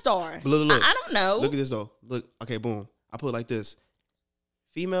porn star. But look. I don't know. Look at this though. Look, okay, boom. I put it like this.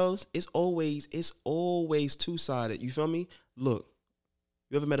 Females, it's always two-sided. You feel me? Look,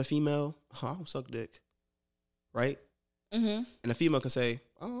 you ever met a female? Oh, I don't suck dick. Right? Mm-hmm. And a female can say,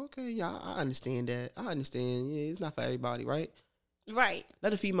 oh, okay, yeah, I understand that. I understand. Yeah, it's not for everybody, right? Right.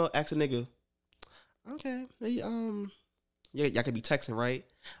 Let a female ask a nigga, okay, hey, y'all could be texting, right?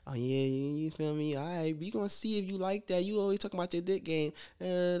 Oh, yeah, you feel me? All right, we gonna see if you like that. You always talking about your dick game.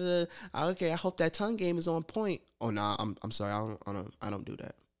 Okay, I hope that tongue game is on point. Oh, nah, I'm sorry, I don't do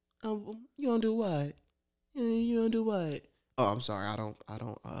that. You don't do what? You don't do what? Oh, I'm sorry, I don't.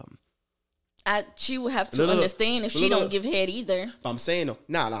 She would have to Look. understand if she Look. don't give head either. I'm saying though,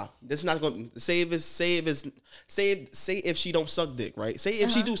 nah. This is not going to say if she don't suck dick, right? Say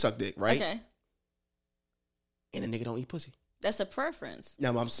if she do suck dick, right? Okay. And a nigga don't eat pussy. That's a preference.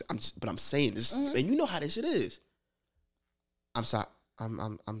 Now, but I'm saying this, and you know how this shit is. I'm sorry.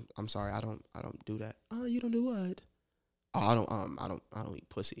 I'm sorry. I don't do that. Oh, you don't do what? Oh, I don't eat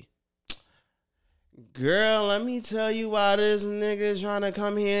pussy. Girl, let me tell you why this nigga trying to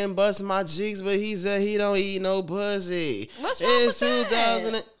come here and bust my cheeks, but he said he don't eat no pussy. What's wrong with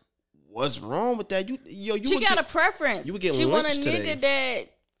that? What's wrong with that? She got a preference. You would get she want a lynched nigga today.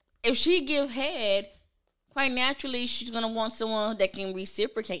 that if she give head, quite naturally she's gonna want someone that can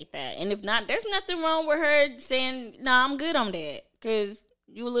reciprocate that. And if not, there's nothing wrong with her saying, "Nah, I'm good on that," because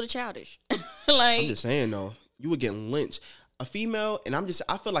you a little childish. Like, I'm just saying though, you would get lynched. A female, and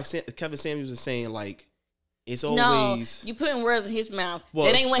I feel like Kevin Samuels is saying like, it's always no, you putting words in his mouth.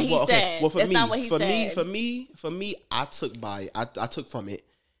 That ain't what he said. Well, That's not what he said. For me, I took from it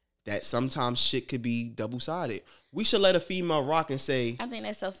that sometimes shit could be double-sided. We should let a female rock and say, I think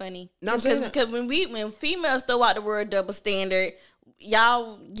that's so funny. No, I'm saying because when females throw out the word double standard,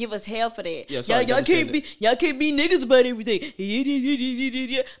 y'all give us hell for that. Yeah, sorry, y'all can't be niggas about everything.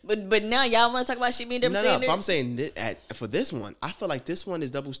 But now y'all want to talk about shit being double standard. But I'm saying for this one, I feel like this one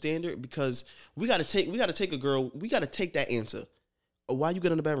is double standard because we gotta take a girl. We gotta take that answer. Oh, why you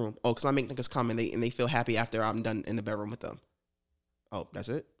get in the bedroom? Oh, because I make niggas come and they feel happy after I'm done in the bedroom with them. Oh, that's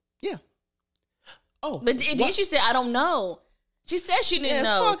it. Yeah. Oh, but then she said, I don't know. She said she didn't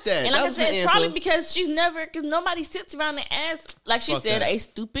know. Fuck that. And like That I was said, the it's probably answer. because nobody sits around and asks, like she Fuck said, that. a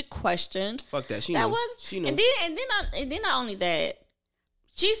stupid question. Fuck that. She That knew. was, She knew. and then not only that,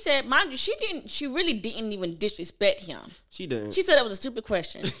 she said, mind you, she really didn't even disrespect him. She didn't. She said that was a stupid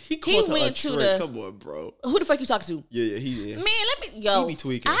question. he called her went a to trick. the, Come on, bro. who the fuck you talking to? Yeah. Man, yo, He be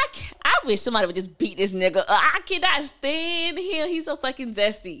tweaking. I wish somebody would just beat this nigga. I cannot stand him. He's so fucking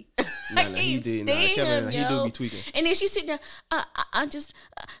zesty. Nah, he did. Nah, Kevin, he do be tweaking. And then she sitting there, I just,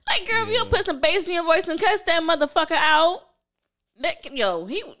 like, girl, if you don't put some bass in your voice and cuss that motherfucker out.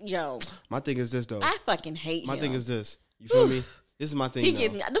 My thing is this, though. I fucking hate My him. thing is this. You feel me? This is my thing, He though.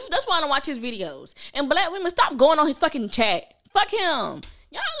 gets me. That's why I don't watch his videos. And black women, stop going on his fucking chat. Fuck him.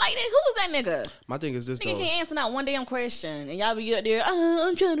 Y'all like that? Who was that nigga? My thing is this, Nigga though. can't answer not one damn question. And y'all be up there,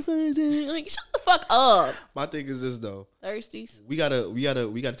 I'm trying to find something. Like, shut the fuck up. My thing is this, though. Thirsties. We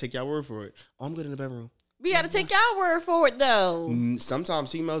gotta take y'all word for it. Oh, I'm good in the bedroom. We gotta take y'all word for it, though.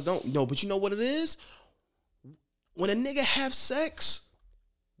 Sometimes females don't. No, but you know what it is? When a nigga have sex,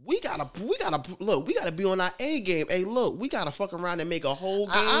 we gotta be on our A game. Hey, look, we gotta fuck around and make a whole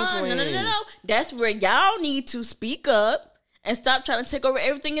game plan. No. That's where y'all need to speak up and stop trying to take over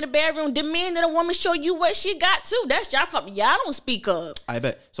everything in the bedroom. Demand that a woman show you what she got too. That's y'all problem. Y'all don't speak up. I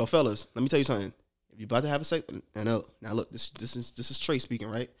bet. So, fellas, let me tell you something. If you about to have a sex, and now look, this is Trey speaking,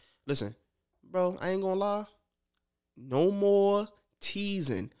 right? Listen, bro, I ain't gonna lie. No more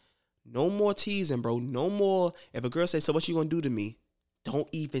teasing. No more teasing, bro. No more. If a girl says, "So what you gonna do to me?" Don't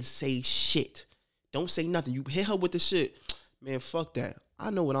even say shit. Don't say nothing. You hit her with the shit, man. Fuck that.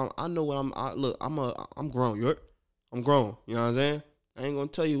 I'm grown. I'm grown. You know what I'm saying? I ain't gonna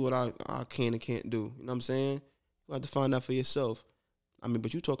tell you what I can and can't do. You know what I'm saying? You have to find out for yourself. I mean,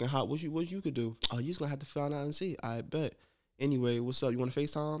 but you talking hot. What you could do? Oh, you just gonna have to find out and see. I bet. Anyway, what's up? You want to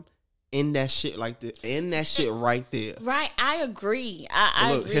FaceTime? End that shit like this. End that shit right there. Right, I agree.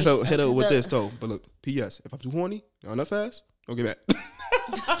 I Look, agree. hit up with this though. But look, P.S. If I'm too horny, not enough fast, don't get mad.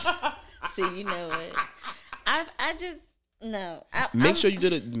 See, you know what? I just no. Make sure you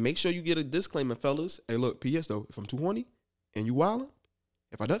get a disclaimer, fellas. Hey, look, P.S. though, if I'm too horny and you wildin',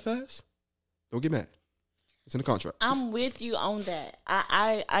 if I nut fast, don't get mad. It's in the contract. I'm with you on that.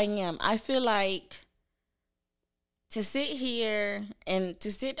 I am. I feel like to sit here and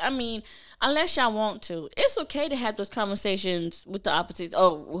I mean, unless y'all want to, it's okay to have those conversations with the opposites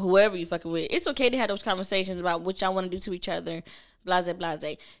or whoever you fucking with. It's okay to have those conversations about what y'all want to do to each other, blase,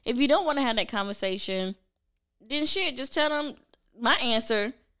 blase. If you don't want to have that conversation, then shit, just tell them my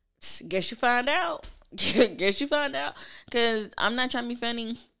answer. Guess you find out. Guess you find out. Because I'm not trying to be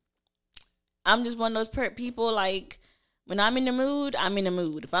funny. I'm just one of those people, like, when I'm in the mood, I'm in the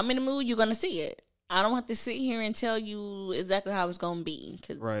mood. If I'm in the mood, you're going to see it. I don't have to sit here and tell you exactly how it's going to be.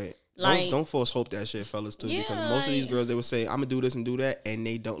 Right. Like, don't force hope that shit, fellas, too. Yeah, because most of these girls, they would say, I'm going to do this and do that, and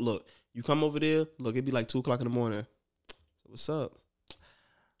they don't. Look, you come over there, look, it'd be like 2 o'clock in the morning. So what's up?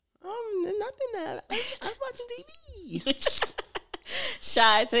 Nothing. I'm watching TV.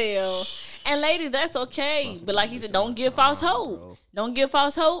 Shy as hell. And ladies, that's okay. But like he said, don't give false hope. Bro. Don't give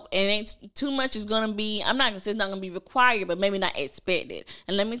false hope. And ain't too much is gonna be, I'm not gonna say it's not gonna be required, but maybe not expected.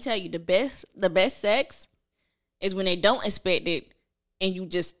 And let me tell you, the best sex is when they don't expect it and you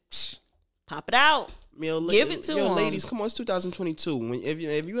just pop it out. Give it to them. ladies, come on, it's 2022.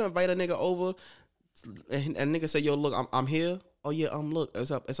 If you invite a nigga over, and nigga say, yo, look, I'm here. Oh yeah, look,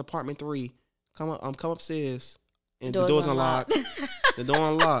 it's apartment 3. Come upstairs. And the door's unlocked. The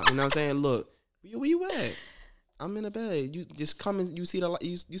door unlocked. You know what I'm saying? Look, where you at? I'm in the bed. You just come and you see the light.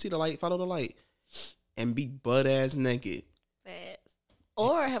 You see the light. Follow the light, and be butt ass naked. Fast.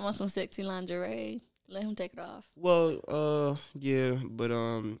 Or have on some sexy lingerie. Let him take it off. Well, yeah, but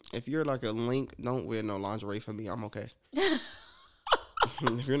if you're like a link, don't wear no lingerie for me. I'm okay.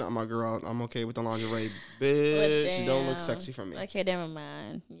 If you're not my girl, I'm okay with the lingerie. Bitch, you don't look sexy for me. Okay, never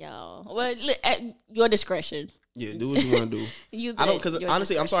mind, y'all. Well, at your discretion. Yeah, do what you want to do. I don't, because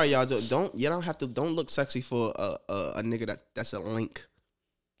honestly, I'm sorry, y'all. Don't look sexy for a nigga that's a link.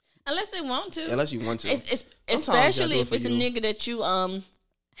 Unless they want to. Unless you want to. Especially if it's a nigga that you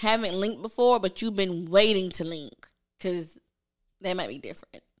haven't linked before, but you've been waiting to link, because that might be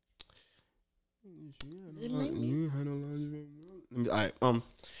different. Does it make me? All right,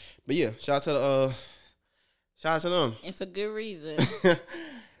 but yeah, shout out to them, and for good reason.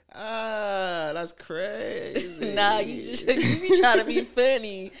 That's crazy. Nah, you be trying to be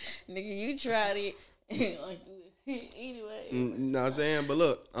funny, nigga. You tried it. Anyway, you know what I'm saying? But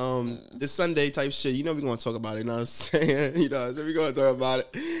look, this Sunday type shit, you know we're gonna talk about it. You know what I'm saying? You know, so we're gonna talk about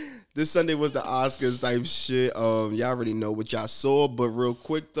it. This Sunday was the Oscars type shit. Y'all already know what y'all saw, but real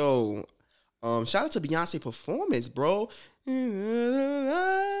quick though, shout out to Beyonce performance, bro. You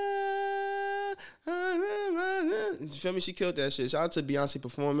feel me? She killed that shit. Shout out to Beyonce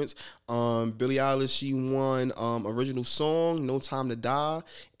performance. Billie Eilish, she won original song, No Time to Die,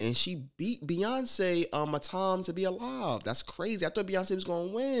 and she beat Beyonce A Time to Be Alive. That's crazy. I thought Beyonce was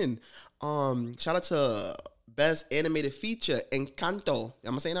gonna win. Shout out to Best Animated Feature, Encanto.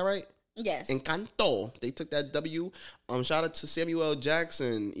 Am I saying that right? Yes. Encanto. They took that W. Shout out to Samuel L.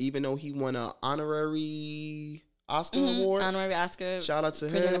 Jackson, even though he won an honorary Oscar award. Honorary Oscar. Shout out to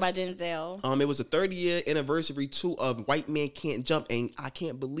him. Presented by Denzel. It was a 30-year anniversary too of White Man Can't Jump, and I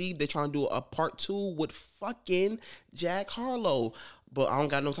can't believe they're trying to do a part 2 with fucking Jack Harlow. But I don't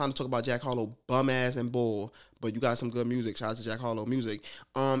got no time to talk about Jack Harlow, bum ass and bull. But you got some good music. Shout out to Jack Harlow music.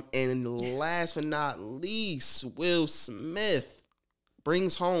 And last but not least, Will Smith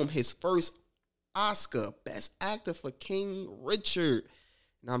brings home his first Oscar, Best Actor for King Richard.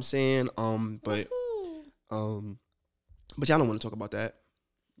 You know what I'm saying? But y'all don't want to talk about that.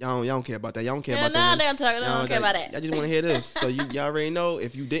 Y'all don't care about that. Y'all don't care about that. No, I'm talking. I don't care about that. I just want to hear this. So y'all already know.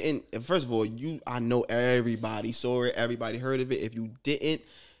 If you didn't, first of all, I know everybody saw it. Everybody heard of it. If you didn't,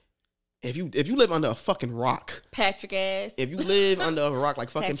 if you live under a fucking rock, Patrick ass. If you live under a rock like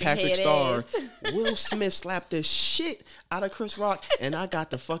fucking Patrick Star, ass. Will Smith slapped the shit out of Chris Rock, and I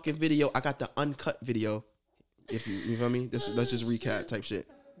got the fucking video. I got the uncut video. If you feel me, let's just recap type shit.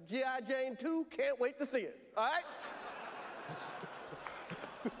 G.I. Jane 2, can't wait to see it. All right?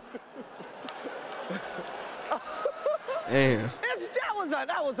 Damn.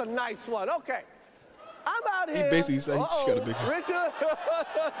 That was a nice one. Okay. I'm out here. He basically said he just got a big one. Richard.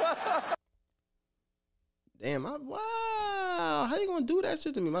 Damn, wow. How you gonna do that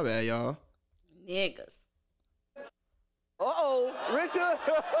shit to me? My bad, y'all. Niggas. Richard.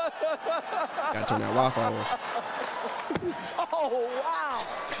 Gotta turn that Wi-Fi off. Oh, wow.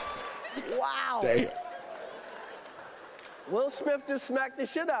 Wow. Damn. Will Smith just smacked the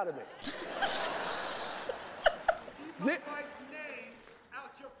shit out of me. Keep my wife's name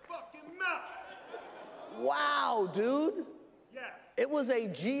out your fucking mouth. Wow, dude. Yes. It was a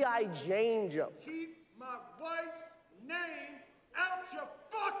G.I. Jane jump. Keep my wife's name out your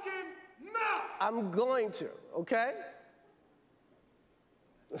fucking mouth. I'm going to, okay?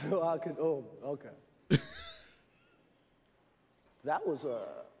 Okay. That was a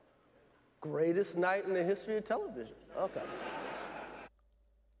greatest night in the history of television. Okay.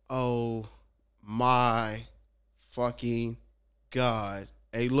 Oh my fucking God.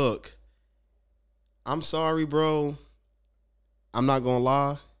 Hey, look. I'm sorry, bro. I'm not gonna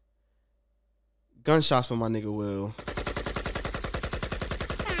lie. Gunshots for my nigga Will.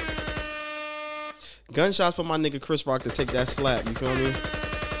 Gunshots for my nigga Chris Rock to take that slap. You feel me?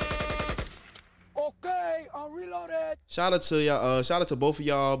 Okay, I'm reloaded. Shout out to y'all. Shout out to both of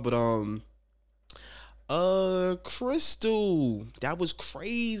y'all. But Crystal, that was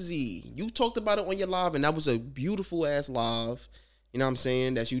crazy. You talked about it on your live, and that was a beautiful ass live. You know what I'm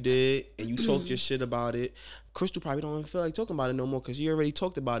saying? That you did, and you talked your shit about it. Crystal probably don't even feel like talking about it no more because you already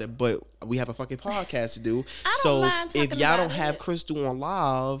talked about it. But we have a fucking podcast to do. So if y'all don't have Crystal on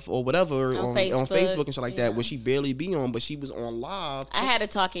live or whatever on Facebook and shit like that, where she barely be on, but she was on live. I had to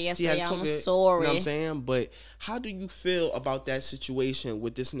talk it yesterday. I'm sorry. You know what I'm saying? But how do you feel about that situation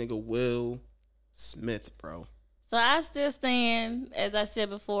with this nigga Will Smith, bro? So I still stand, as I said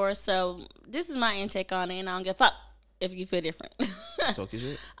before. So this is my intake on it, and I don't give a fuck if you feel different. Talk your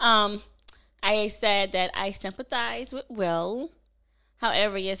shit. I said that I sympathize with Will.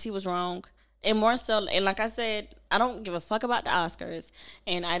 However, yes, he was wrong. And more so, and like I said, I don't give a fuck about the Oscars,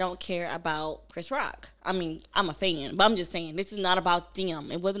 and I don't care about Chris Rock. I mean, I'm a fan, but I'm just saying, this is not about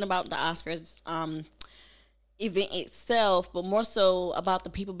them. It wasn't about the Oscars event itself, but more so about the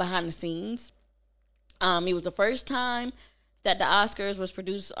people behind the scenes. It was the first time that the Oscars was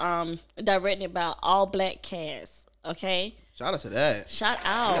produced, directed by all black cast. Okay, Shout out to that. shout You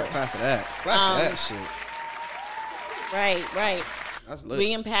out. gotta clap for that. Clap for that shit. Right. That's lit.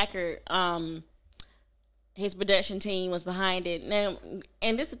 William Packard, his production team was behind it. Now,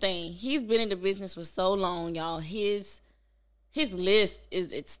 and this is the thing, he's been in the business for so long, y'all. His list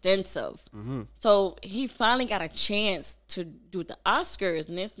is extensive. So he finally got a chance to do the Oscars,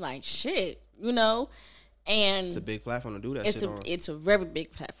 and it's like shit, you know. And It's a big platform to do that shit on. it's a very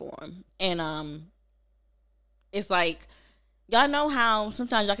big platform, and it's like, y'all know how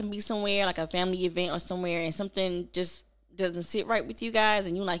sometimes y'all can be somewhere like a family event or somewhere, and something just doesn't sit right with you guys,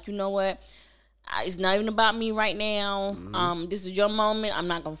 and you like, you know what? It's not even about me right now. This is your moment. I'm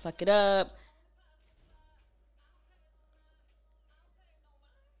not gonna fuck it up.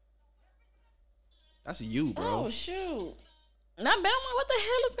 That's you, bro. Oh shoot! Not bad. I'm like, what the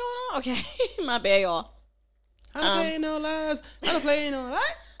hell is going on? Okay, my bad, y'all. I don't play no lies. I don't play no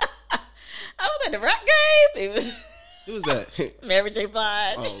lies. I was at the rap game. It was Who was that? Mary J.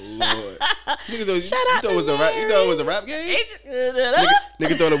 Blige. Oh Lord. Nigga thought, Shout you out thought to it was a rap. You thought it was a rap game.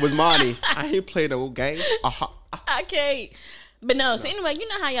 Nigga thought it was Monty. I ain't play no game. I can't. But no, so anyway, you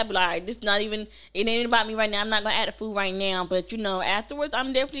know how y'all be like, this not even, it ain't about me right now. I'm not going to add the food right now. But, you know, afterwards,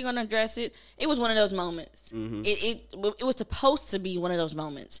 I'm definitely going to address it. It was one of those moments. It was supposed to be one of those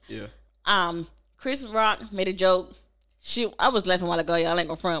moments. Yeah. Chris Rock made a joke. Shit, I was laughing a while ago, y'all ain't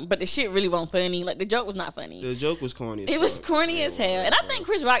gonna front. But the shit really wasn't funny. Like, the joke was not funny. The joke was corny. It was corny as hell. And I think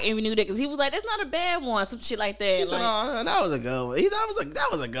Chris Rock even knew that because he was like, that's not a bad one. Some shit like that. He said, Like, "Oh, that was a good one. That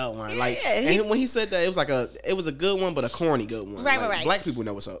was a good one." Like, Yeah, and when he said that, it was a good one, but a corny good one. Right, Like, right. Black people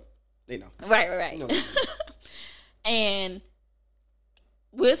know what's up. They know. right. No. And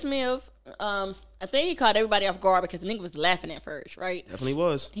Will Smith, I think he caught everybody off guard because the nigga was laughing at first, right? Definitely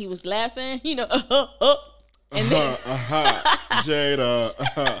was. He was laughing, you know, and then Jada.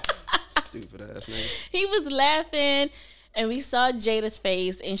 Stupid ass nigga. he was laughing, and we saw Jada's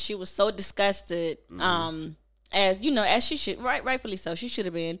face, and she was so disgusted, as you know, as she should, rightfully so, she should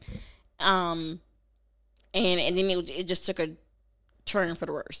have been, and then it just took a turn for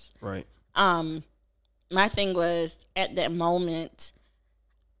the worse. Right. My thing was, at that moment,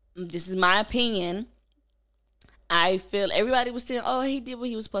 this is my opinion, I feel everybody was saying, oh, he did what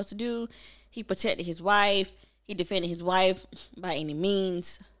he was supposed to do. He protected his wife. He defended his wife by any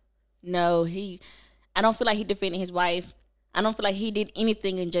means. No, I don't feel like he defended his wife. I don't feel like he did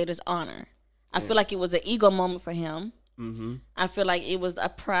anything in Jada's honor. I feel like it was an ego moment for him. I feel like it was a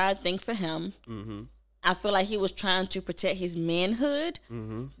pride thing for him. I feel like he was trying to protect his manhood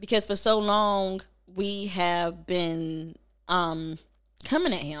because for so long we have been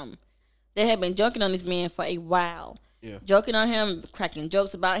coming at him. They have been joking on this man for a while. Yeah. Joking on him, cracking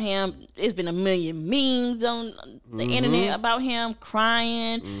jokes about him. There's been a million memes on the internet about him,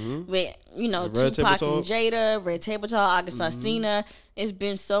 crying with, you know, Red Table Tupac and Talk. Jada, Red Table Talk, August Alsina. It's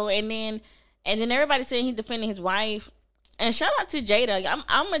been so, and then everybody saying he defending his wife. And shout out to Jada.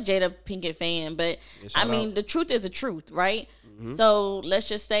 I'm a Jada Pinkett fan, but I mean, out. the truth is the truth, right? So let's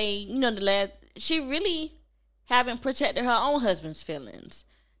just say, you know, she really haven't protected her own husband's feelings.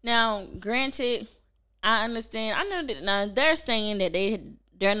 Now, granted, I understand. I know that now they're saying that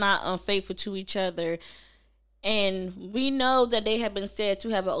they're not unfaithful to each other, and we know that they have been said to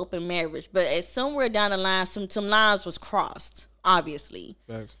have an open marriage. But at somewhere down the line, some lines was crossed. Obviously,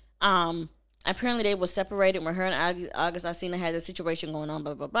 Facts. apparently they were separated when her and August Alsina had a situation going on.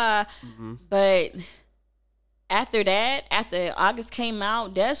 Blah blah blah. But after that, after August came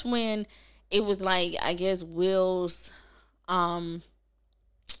out, that's when it was like, I guess Will's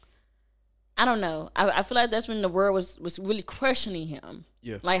I don't know. I feel like that's when the world was really questioning him.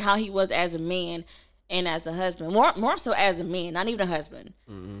 Yeah. Like how he was as a man and as a husband. More so as a man, not even a husband.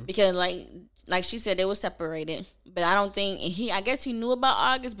 Because like she said, they were separated. But I don't think I guess he knew about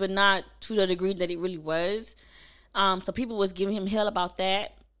August, but not to the degree that it really was. So people was giving him hell about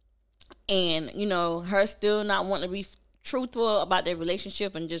that. And, you know, her still not wanting to be truthful about their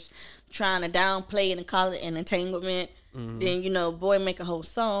relationship and just trying to downplay it and call it an entanglement. Then, you know, boy make a whole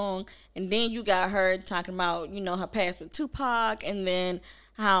song. And then you got her talking about, you know, her past with Tupac, and then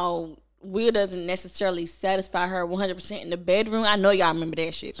how Will doesn't necessarily satisfy her 100% in the bedroom. I know y'all remember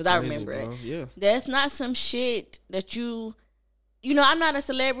that shit because I remember bro. it. Yeah. That's not some shit that you know. I'm not a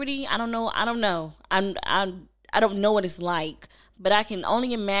celebrity. I don't know. I don't know what it's like. But I can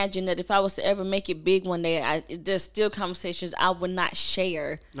only imagine that if I was to ever make it big one day, there's still conversations I would not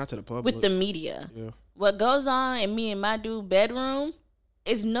share. Not to the public. With the media. Yeah. What goes on in me and my dude bedroom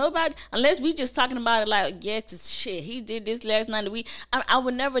is nobody, unless we just talking about it like, yeah, it's shit, he did this last night. I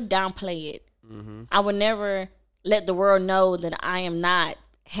would never downplay it. Mm-hmm. I would never let the world know that I am not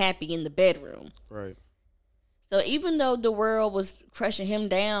happy in the bedroom. Right. So even though the world was crushing him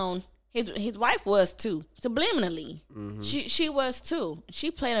down, his wife was too, subliminally. Mm-hmm. She was too. She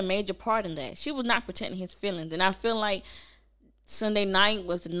played a major part in that. She was not protecting his feelings. And I feel like Sunday night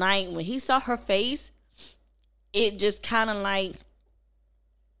was the night when he saw her face, it just kind of like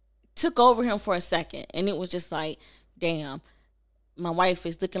took over him for a second. And it was just like, damn, my wife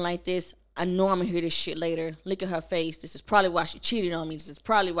is looking like this. I know I'm going to hear this shit later. Look at her face. This is probably why she cheated on me. This is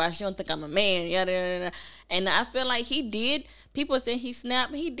probably why she don't think I'm a man. Yada, yada, yada. And I feel like he did. People say he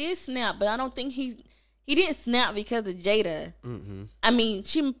snapped. He did snap, but I don't think he didn't snap because of Jada. Mm-hmm. I mean,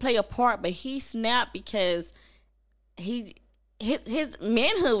 she may play a part, but he snapped because his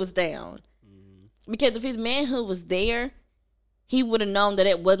manhood was down. Mm-hmm. Because if his manhood was there, he would have known that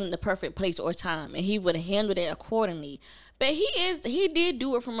it wasn't the perfect place or time, and he would have handled it accordingly. But he did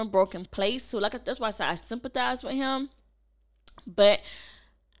do it from a broken place, so that's why I said I sympathize with him. But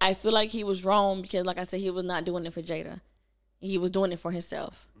I feel like he was wrong because, like I said, he was not doing it for Jada. He was doing it for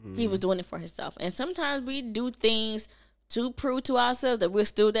himself. Mm-hmm. He was doing it for himself. And sometimes we do things to prove to ourselves that we're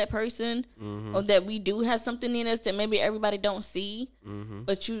still that person, mm-hmm. or that we do have something in us that maybe everybody don't see. Mm-hmm.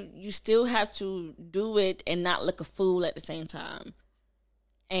 But you still have to do it and not look a fool at the same time.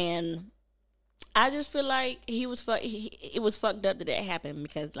 And I just feel like it was fucked up that happened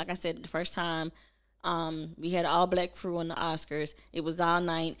because, like I said, the first time we had an all-black crew on the Oscars. It was all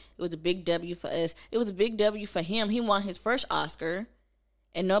night. It was a big W for us. It was a big W for him. He won his first Oscar,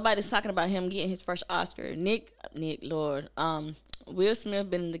 and nobody's talking about him getting his first Oscar. Will Smith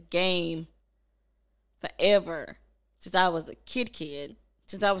been in the game forever since I was a kid.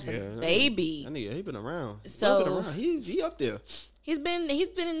 Since I was a baby. He been around. So he up there. He's been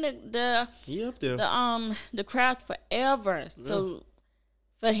in the he up there. The craft forever. Yeah. So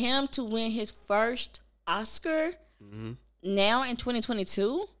for him to win his first Oscar now in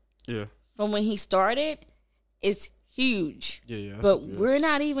 2022, from when he started, is huge. Yeah. But we're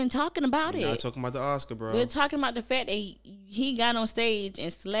not even talking about it. We're not talking about the Oscar, bro. We're talking about the fact that he got on stage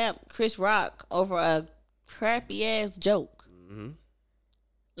and slapped Chris Rock over a crappy ass joke. Mm-hmm.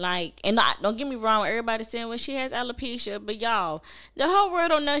 Like, and don't get me wrong, everybody's saying, well, she has alopecia, but y'all, the whole world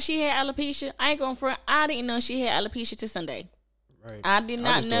don't know she had alopecia. I ain't going front. I didn't know she had alopecia till Sunday. Right. I did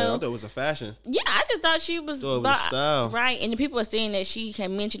not know. I thought it was a fashion. Yeah, I just thought she was. Thought it was style. Right, and the people are saying that she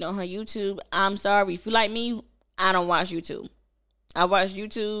can mention on her YouTube. I'm sorry, if you like me, I don't watch YouTube. I watch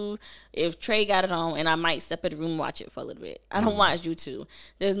YouTube if Trey got it on, and I might step in the room and watch it for a little bit. I don't watch YouTube.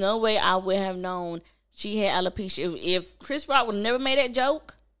 There's no way I would have known she had alopecia. If Chris Rock would have never made that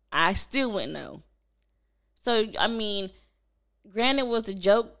joke, I still wouldn't know. So, I mean, granted, was the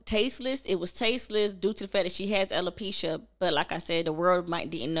joke tasteless? It was tasteless due to the fact that she has alopecia. But like I said, the world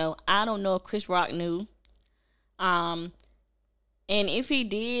didn't know. I don't know if Chris Rock knew. And if he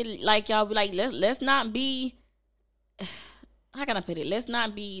did, like y'all be like, let's not be. How can I put it? Let's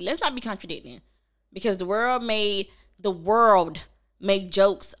not be contradicting, because the world made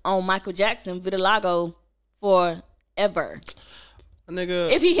jokes on Michael Jackson vitiligo forever.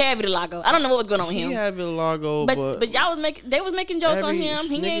 Nigga, if he had vitiligo, I don't know what was going on with him. He had vitiligo, but y'all they was making jokes on him.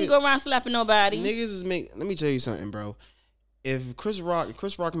 He didn't go around slapping nobody. Niggas let me tell you something, bro. If Chris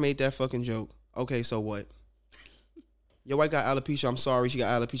Rock made that fucking joke, okay, so what? Your wife got alopecia. I'm sorry, she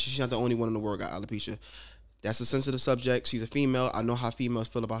got alopecia. She's not the only one in the world got alopecia. That's a sensitive subject. She's a female. I know how females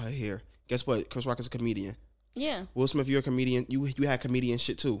feel about her hair. Guess what? Chris Rock is a comedian. Yeah. Will Smith, you're a comedian. You had comedian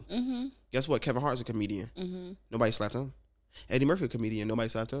shit too. Mm-hmm. Guess what? Kevin Hart's a comedian. Mm-hmm. Nobody slapped him. Eddie Murphy, a comedian. Nobody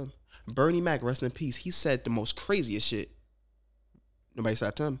slapped him. Bernie Mac, rest in peace. He said the most craziest shit. Nobody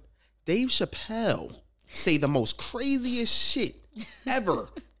slapped him. Dave Chappelle say the most craziest shit ever.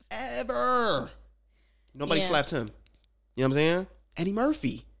 Ever. Nobody slapped him. You know what I'm saying? Eddie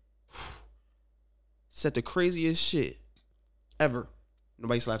Murphy said the craziest shit ever.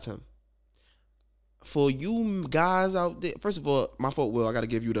 Nobody slapped him. For you guys out there, first of all, my fault, Will. I got to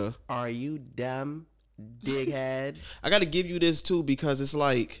give you the, are you dumb? Dighead. I gotta give you this too, because it's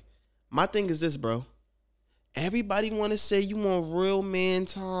like, my thing is this, bro. Everybody want to say you want real man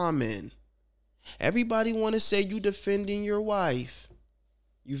timing. Everybody want to say you defending your wife.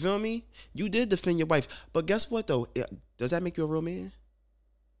 You feel me? You did defend your wife. But guess what, though? Does that make you a real man?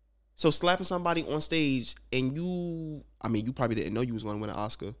 So slapping somebody on stage and you probably didn't know you was going to win an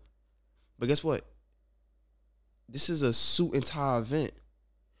Oscar. But guess what? This is a suit and tie event.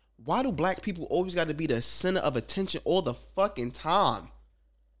 Why do black people always got to be the center of attention all the fucking time?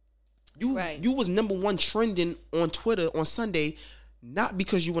 You was number one trending on Twitter on Sunday, not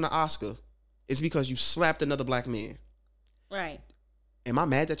because you won an Oscar. It's because you slapped another black man. Right. Am I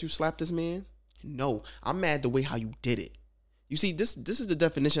mad that you slapped this man? No. I'm mad the way how you did it. You see, this is the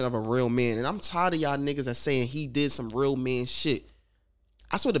definition of a real man. And I'm tired of y'all niggas that saying he did some real man shit.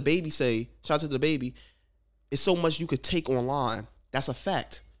 I saw the baby say, shout out to the baby, it's so much you could take online. That's a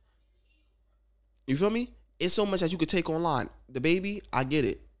fact. You feel me? It's so much that you could take online. The baby, I get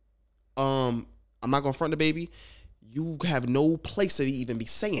it. I'm not gonna front the baby. You have no place to even be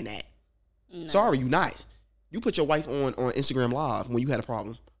saying that. No. Sorry, you not. You put your wife on Instagram Live when you had a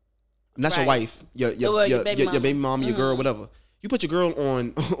problem. Not your wife, your baby mom, your girl, whatever. You put your girl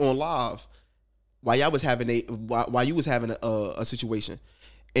on Live while you was having a situation,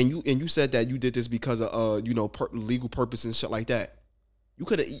 and you said that you did this because of legal purpose and shit like that. You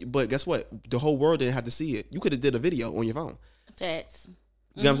could have, but guess what? The whole world didn't have to see it. You could have did a video on your phone. Facts.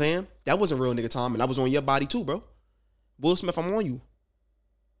 You know what I'm saying? That wasn't real nigga time, and I was on your body too, bro. Will Smith, I'm on you.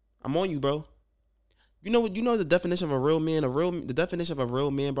 I'm on you, bro. You know the definition of a real man. The definition of a real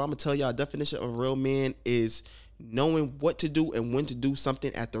man, bro. I'm gonna tell y'all. The definition of a real man is knowing what to do and when to do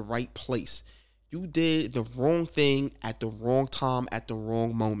something at the right place. You did the wrong thing at the wrong time at the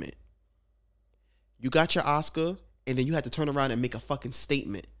wrong moment. You got your Oscar, and then you had to turn around and make a fucking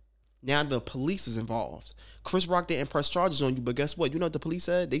statement. Now the police is involved. Chris Rock didn't press charges on you, but guess what? You know what the police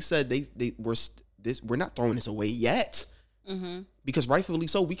said? They said we're not throwing this away yet. Mm-hmm. Because rightfully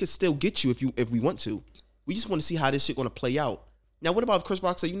so, we could still get you if we want to. We just want to see how this shit gonna play out. Now, what about if Chris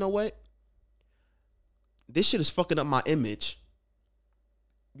Rock said, you know what? This shit is fucking up my image.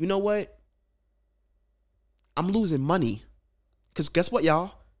 You know what? I'm losing money. Because guess what,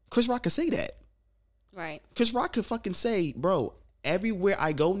 y'all? Chris Rock could say that. Right. Chris Rock could fucking say, bro, everywhere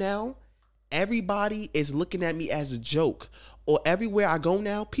I go now, everybody is looking at me as a joke. Or everywhere I go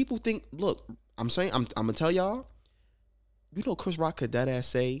now, people think, look, I'm gonna tell y'all, you know Chris Rock could that ass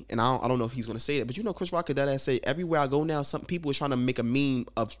say, and I don't know if he's gonna say that, but you know Chris Rock could that ass say, everywhere I go now, some people are trying to make a meme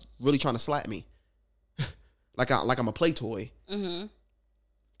of really trying to slap me. like I'm a play toy. Mm-hmm.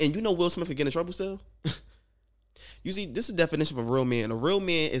 And you know Will Smith could get in trouble still? You see, this is the definition of a real man. A real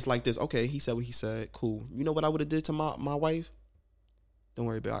man is like this. Okay, he said what he said. Cool. You know what I would have did to my wife? Don't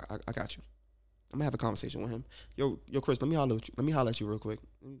worry about it. I got you. I'm gonna have a conversation with him. Yo, Chris, let me holler at you real quick.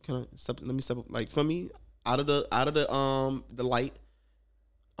 Let me step up, like, for me, out of the light.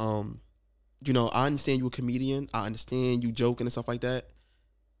 I understand you a comedian. I understand you joking and stuff like that.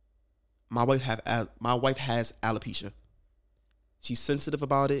 My wife has alopecia. She's sensitive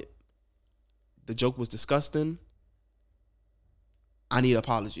about it. The joke was disgusting. I need an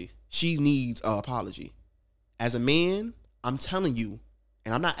apology. She needs an apology. As a man, I'm telling you,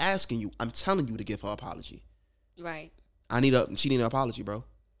 and I'm not asking you, I'm telling you to give her an apology. Right. She need an apology, bro.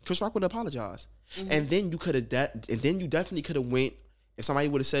 Chris Rock would apologize. Mm-hmm. And then you definitely could have went, if somebody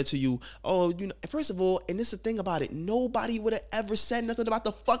would have said to you, oh, first of all, and this is the thing about it, nobody would have ever said nothing about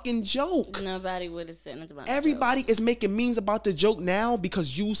the fucking joke. Nobody would have said nothing about Everybody is making memes about the joke now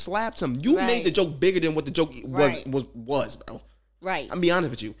because you slapped him. You made the joke bigger than what the joke was, bro. Right. I'm be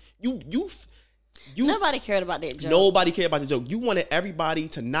honest with you. You nobody cared about that joke. Nobody cared about the joke. You wanted everybody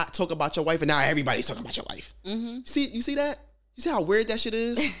to not talk about your wife, and now everybody's talking about your wife. Mm-hmm. You see that? You see how weird that shit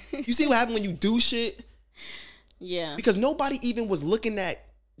is? You see what happened when you do shit? Yeah. Because nobody even was looking at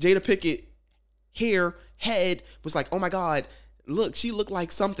Jada Pinkett head, was like, oh my God, look, she looked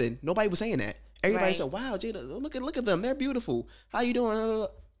like something. Nobody was saying that. Everybody said, wow, Jada, look at them. They're beautiful. How you doing?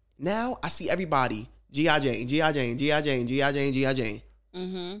 Now I see everybody. G.I. Jane.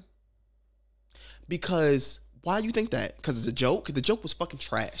 Mm-hmm. Because why you think that? Because it's a joke? The joke was fucking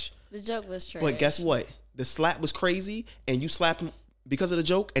trash. The joke was trash. But guess what? The slap was crazy, and you slapped him because of the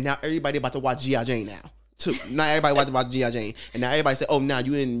joke, and now everybody about to watch G.I. Jane now. Too. Now everybody about to watch G.I. Jane. And now everybody say, oh, now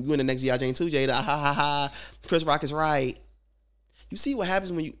you in the next G.I. Jane too, Jada. Ha ha ha. Chris Rock is right. You see what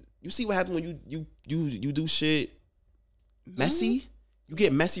happens when you do shit messy? Mm-hmm. You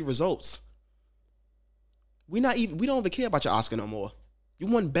get messy results. We don't even care about your Oscar no more. You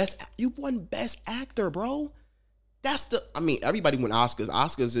won best actor, bro. Everybody won Oscars.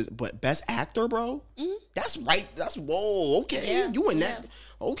 Oscars is, but best actor, bro. Mm-hmm. That's right. That's whoa. Okay, yeah, you win that.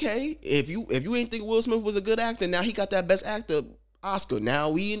 Okay, if you ain't think Will Smith was a good actor, now he got that best actor Oscar. Now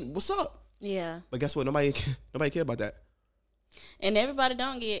what's up? Yeah. But guess what? Nobody care about that. And everybody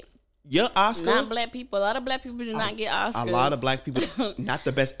don't get. Your Oscar. Not black people. A lot of black people do not get Oscars. A lot of black people, not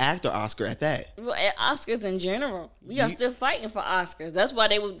the best actor Oscar at that. Well, at Oscars in general, we are still fighting for Oscars. That's why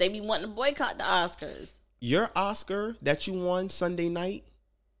they be wanting to boycott the Oscars. Your Oscar that you won Sunday night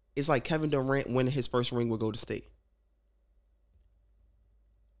is like Kevin Durant winning his first ring with Golden State.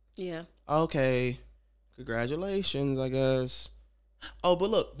 Yeah. Okay. Congratulations, I guess. Oh,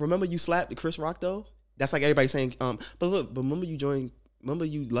 but look, remember you slapped Chris Rock though? That's like everybody saying, but look, but remember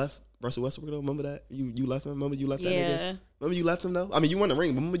you left Russell Westbrook though? Remember that? You left him? Remember you left that nigga? Remember you left him though? I mean, you won the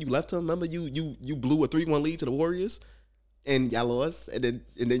ring, but remember you left him? Remember you blew a 3-1 lead to the Warriors? And y'all lost, and then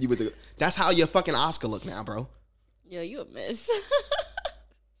you went to. That's how your fucking Oscar look now, bro. Yeah, you a mess.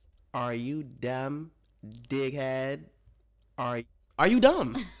 Are you dumb, dighead? Are you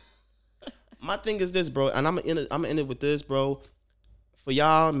dumb? My thing is this, bro, and I'm gonna end it with this, bro. For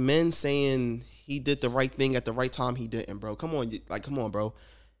y'all men saying he did the right thing at the right time, he didn't, bro. Come on, bro.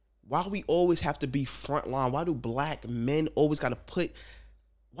 Why we always have to be front line? Why do black men always gotta put?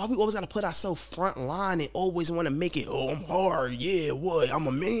 Why we always gotta put ourselves front line and always want to make it? Oh, I'm hard. Yeah, what? I'm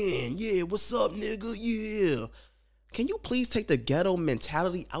a man. Yeah, what's up, nigga? Yeah. Can you please take the ghetto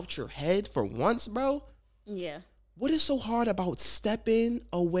mentality out your head for once, bro? Yeah. What is so hard about stepping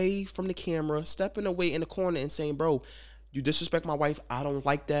away from the camera, stepping away in the corner and saying, bro, you disrespect my wife. I don't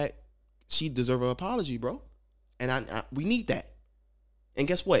like that. She deserves an apology, bro. And we need that. And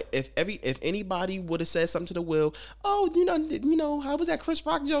guess what? If anybody would have said something to the Will, oh, you know, how was that Chris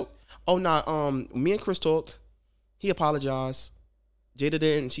Rock joke? Oh, nah, me and Chris talked. He apologized. Jada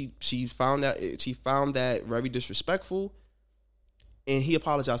didn't. She found that very disrespectful, and he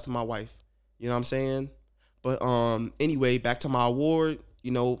apologized to my wife. You know what I'm saying? But anyway, back to my award.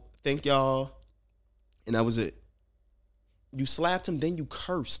 You know, thank y'all, and that was it. You slapped him, then you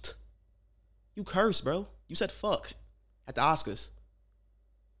cursed. You cursed, bro. You said fuck at the Oscars.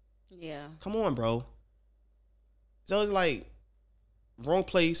 Yeah. Come on, bro. So it's like wrong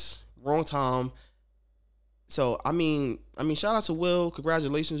place, wrong time. So I mean, shout out to Will.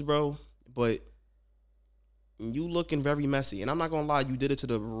 Congratulations, bro. But you looking very messy, and I'm not gonna lie, you did it to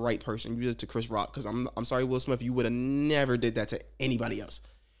the right person. You did it to Chris Rock, because I'm sorry, Will Smith, you would have never did that to anybody else.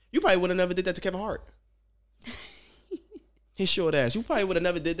 You probably would have never did that to Kevin Hart. His short ass. You probably would have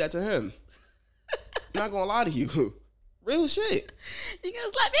never did that to him. I'm not gonna lie to you. Real shit. You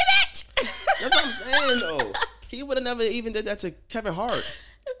gonna slap me, bitch? That's what I'm saying, though. He would have never even did that to Kevin Hart.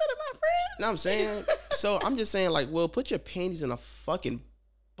 In front of my friend. You know what I'm saying? So I'm just saying, like, well, put your panties in a fucking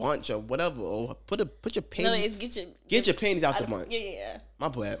bunch or whatever. Or put your panties. No, it's get your panties out the bunch. Yeah. My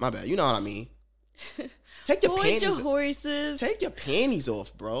bad. You know what I mean. Take your panties. Your horses. Take your panties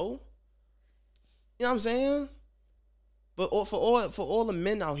off, bro. You know what I'm saying? But for all the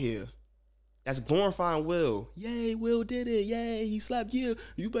men out here that's glorifying Will. Yay, Will did it. Yay, he slapped you.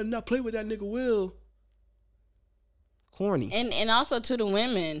 You better not play with that nigga Will. Corny. And also to the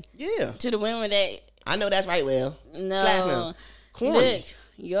women. Yeah. To the women that. I know that's right, Will. No. Slap him. Corny. Look,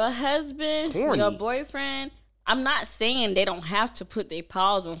 your husband, your boyfriend, I'm not saying they don't have to put their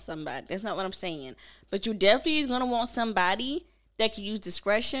paws on somebody. That's not what I'm saying. But you definitely is going to want somebody that can use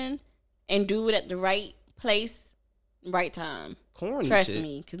discretion and do it at the right place, right time. Corny Trust shit.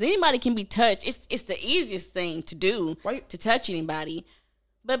 me. Because anybody can be touched. It's the easiest thing to do, right, to touch anybody.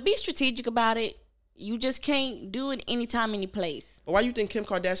 But be strategic about it. You just can't do it anytime, any place. But why you think Kim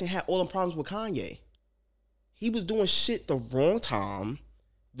Kardashian had all the problems with Kanye? He was doing shit the wrong time,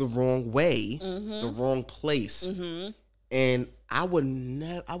 the wrong way, the wrong place. Mm-hmm. And I would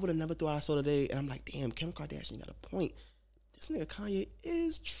have never thought I saw today. And I'm like, damn, Kim Kardashian got a point. This nigga Kanye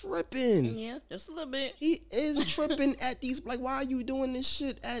is tripping. Yeah, just a little bit. He is tripping at these. Like, why are you doing this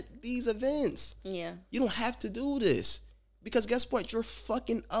shit at these events? Yeah. You don't have to do this. Because guess what? You're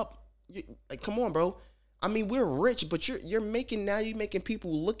fucking up. Like, come on, bro. I mean, we're rich, but you're making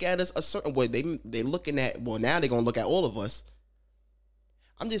people look at us a certain way. They looking at, well, now they're gonna look at all of us.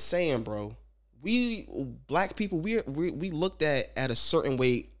 I'm just saying, bro. We black people, we looked at a certain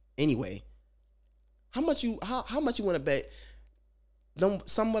way anyway. How much you want to bet?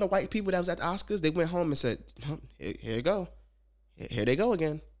 Some of the white people that was at the Oscars, they went home and said, here you go. Here they go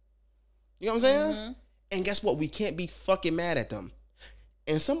again. You know what I'm saying? Mm-hmm. And guess what? We can't be fucking mad at them.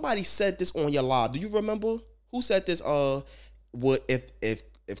 And somebody said this on your live. Do you remember who said this? What if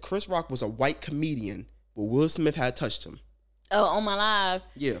Chris Rock was a white comedian, but Will Smith had touched him? Oh, on my live.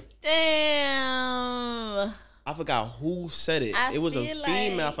 Yeah. Damn. I forgot who said it. It was a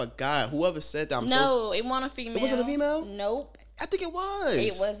female. I forgot. Whoever said that. It wasn't a female. It wasn't a female? Nope. I think it was.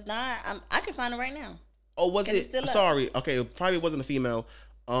 It was not. I can find it right now. Oh, was it? Still sorry. Okay, it probably wasn't a female.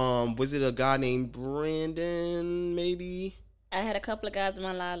 Was it a guy named Brandon, maybe? I had a couple of guys in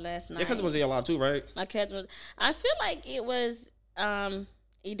my live last night. Your cousin was in your live too, right? My cousin was. I feel like it was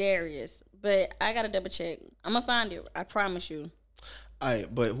Edarius, but I gotta double check. I'm gonna find it. I promise you. All right,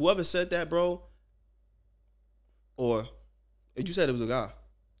 but whoever said that, bro, or you said it was a guy.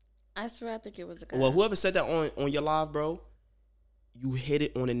 I swear I think it was a guy. Well, whoever said that on your live, bro, you hit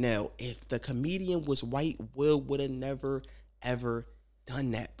it on the nail. If the comedian was white, Will would have never, ever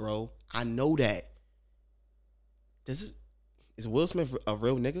done that, bro. I know that. Is Will Smith a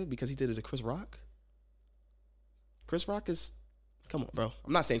real nigga because he did it to Chris Rock? Chris Rock is... Come on, bro.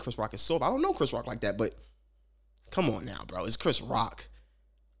 I'm not saying Chris Rock is sober. I don't know Chris Rock like that, but come on now, bro. It's Chris Rock.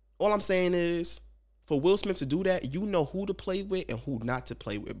 All I'm saying is, for Will Smith to do that, you know who to play with and who not to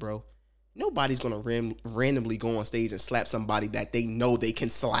play with, bro. Nobody's going to randomly go on stage and slap somebody that they know they can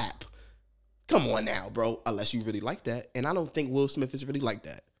slap. Come on now, bro. Unless you really like that. And I don't think Will Smith is really like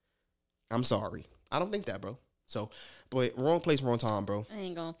that. I'm sorry. I don't think that, bro. So, but wrong place, wrong time, bro. I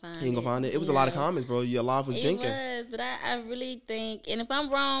ain't gonna find it. You ain't gonna find it? It was a lot of comments, bro. Your live was jinking. It was, but I really think, and if I'm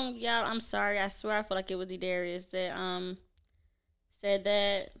wrong, y'all, I'm sorry. I swear I feel like it was Edarius that said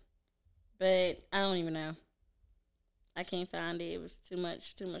that, but I don't even know. I can't find it. It was too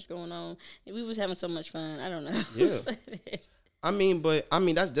much going on. And we was having so much fun. I don't know. Yeah. I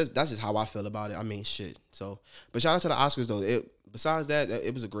mean, that's just how I feel about it. I mean, shit. So, but shout out to the Oscars though. Besides that,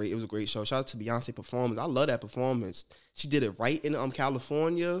 it was a great show. Shout out to Beyonce performance. I love that performance. She did it right in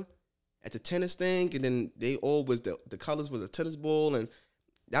California at the tennis thing, and then they all was the colors was a tennis ball, and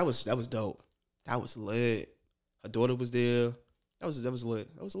that was dope. That was lit. Her daughter was there. That was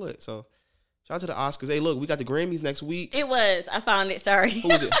lit. That was lit. So shout out to the Oscars. Hey, look, we got the Grammys next week. It was. I found it. Sorry. Who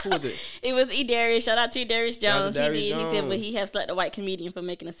was it? It was Edarius. Shout out to Edarius Jones. He said, but he has selected a white comedian for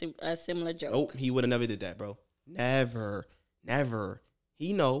making a similar joke. Nope, he would have never did that, bro. Never.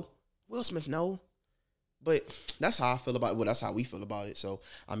 He know. Will Smith know. But that's how I feel about it. Well, that's how we feel about it. So,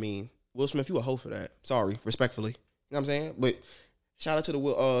 I mean, Will Smith, you a hoe for that. Sorry, respectfully. You know what I'm saying? But shout out to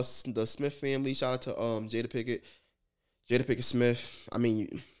the Smith family. Shout out to Jada Pinkett Smith. I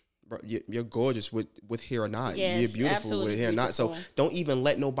mean, bro, you're gorgeous with hair or not. Yes, you're beautiful with hair or not. So don't even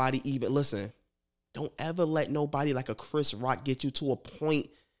let nobody listen. Don't ever let nobody like a Chris Rock get you to a point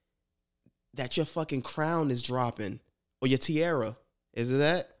that your fucking crown is dropping. Or your tiara. Is it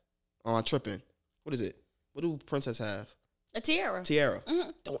that? Oh, I'm tripping. What is it? What do princess have? A tiara. Mm-hmm.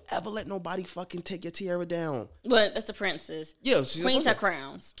 Don't ever let nobody fucking take your tiara down. But that's the princess. Yeah, queens have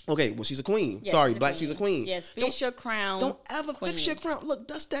crowns. Okay, well, she's a queen. Yes, sorry, black, she's a queen. Yes, fix your crown. Don't ever fix your crown. Look,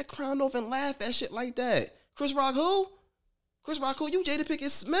 dust that crown off and laugh at shit like that. Chris Rock who? You Jada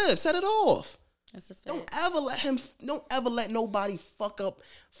Pinkett Smith. Set it off. That's a fact. Don't ever let nobody fuck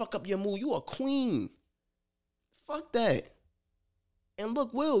up your mood. You a queen. Fuck that. And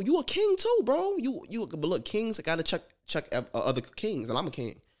look, Will, you a king too, bro. But look, kings gotta check other kings, and I'm a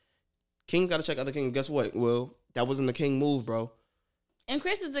king. Kings gotta check other kings. Guess what, Will? That wasn't the king move, bro. And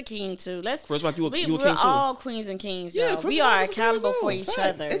Chris is a king too. Chris Rock, you a king too. We're all queens and kings. Yeah, we are accountable for each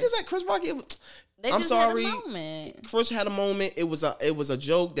other. It's just like Chris Rock. I'm sorry. Had a moment. Chris had a moment. It was a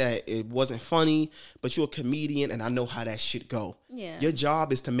joke that it wasn't funny, but you're a comedian, and I know how that shit go. Yeah. Your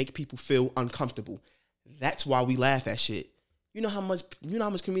job is to make people feel uncomfortable. That's why we laugh at shit. You know how much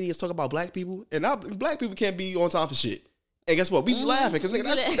comedians talk about black people, and black people can't be on time for shit. And guess what? We be laughing because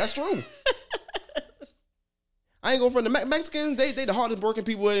that's true. I ain't going for the Mexicans. They the hardest working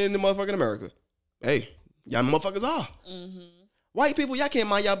people in the motherfucking America. Hey, y'all motherfuckers are. Mm-hmm. White people, y'all can't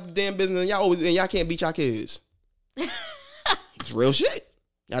mind y'all damn business, and y'all can't beat y'all kids. It's real shit.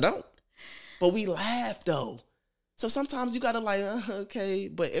 Y'all don't. But we laugh though. So sometimes you gotta like, okay.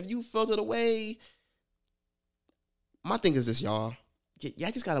 But if you filter the way. My thing is this, y'all.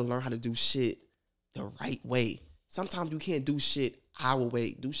 Y'all just gotta learn how to do shit the right way. Sometimes you can't do shit our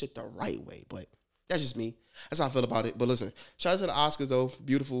way. Do shit the right way. But that's just me. That's how I feel about it. But listen, shout out to the Oscars though.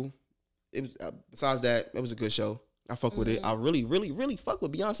 Beautiful. It was. Besides that, it was a good show. I fuck with it. I really, really, really fuck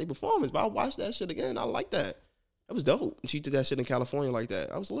with Beyonce performance. But I watched that shit again. I like that. That was dope. She did that shit in California like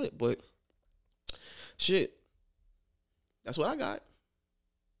that. I was lit. But shit, that's what I got.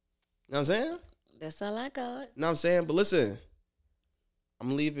 You know what I'm saying? That's all I got. You know what I'm saying? But listen, I'm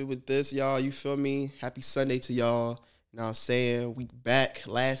going to leave it with this, y'all. You feel me? Happy Sunday to y'all. You know what I'm saying? We back.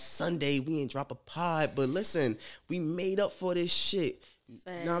 Last Sunday, we ain't drop a pod. But listen, we made up for this shit.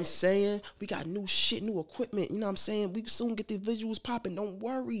 Fact. You know what I'm saying? We got new shit, new equipment. You know what I'm saying? We soon get the visuals popping. Don't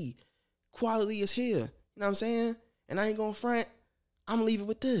worry. Quality is here. You know what I'm saying? And I ain't going to front. I'm going to leave it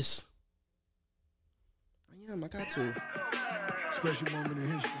with this. I got to. Special moment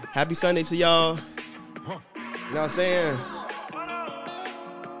in history. Happy Sunday to y'all. You know what I'm saying?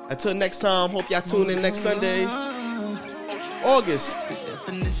 Until next time, hope y'all tune in next Sunday. August.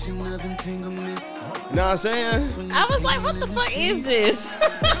 You know what I'm saying? I was like, what the fuck is this?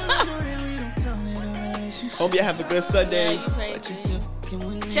 Hope y'all have a good Sunday. Yeah, you crazy.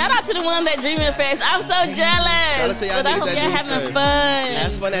 Shout out to the one that Dreaming Fest. I'm so jealous. Shout out to y'all but I niggas hope at y'all Dream having Fest. fun.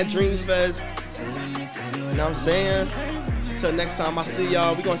 Have fun at Dream Fest. You know what I'm saying? Until next time I see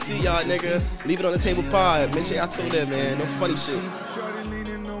y'all, we gonna see y'all, nigga. Leave it on the table pod. Make sure y'all tune in, man. No funny shit. Shorty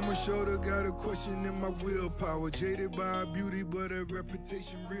leaning on my shoulder, got a question in my willpower. Jaded by her beauty, but her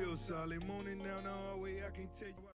reputation real solid. Moaning down the hallway, I can tell you.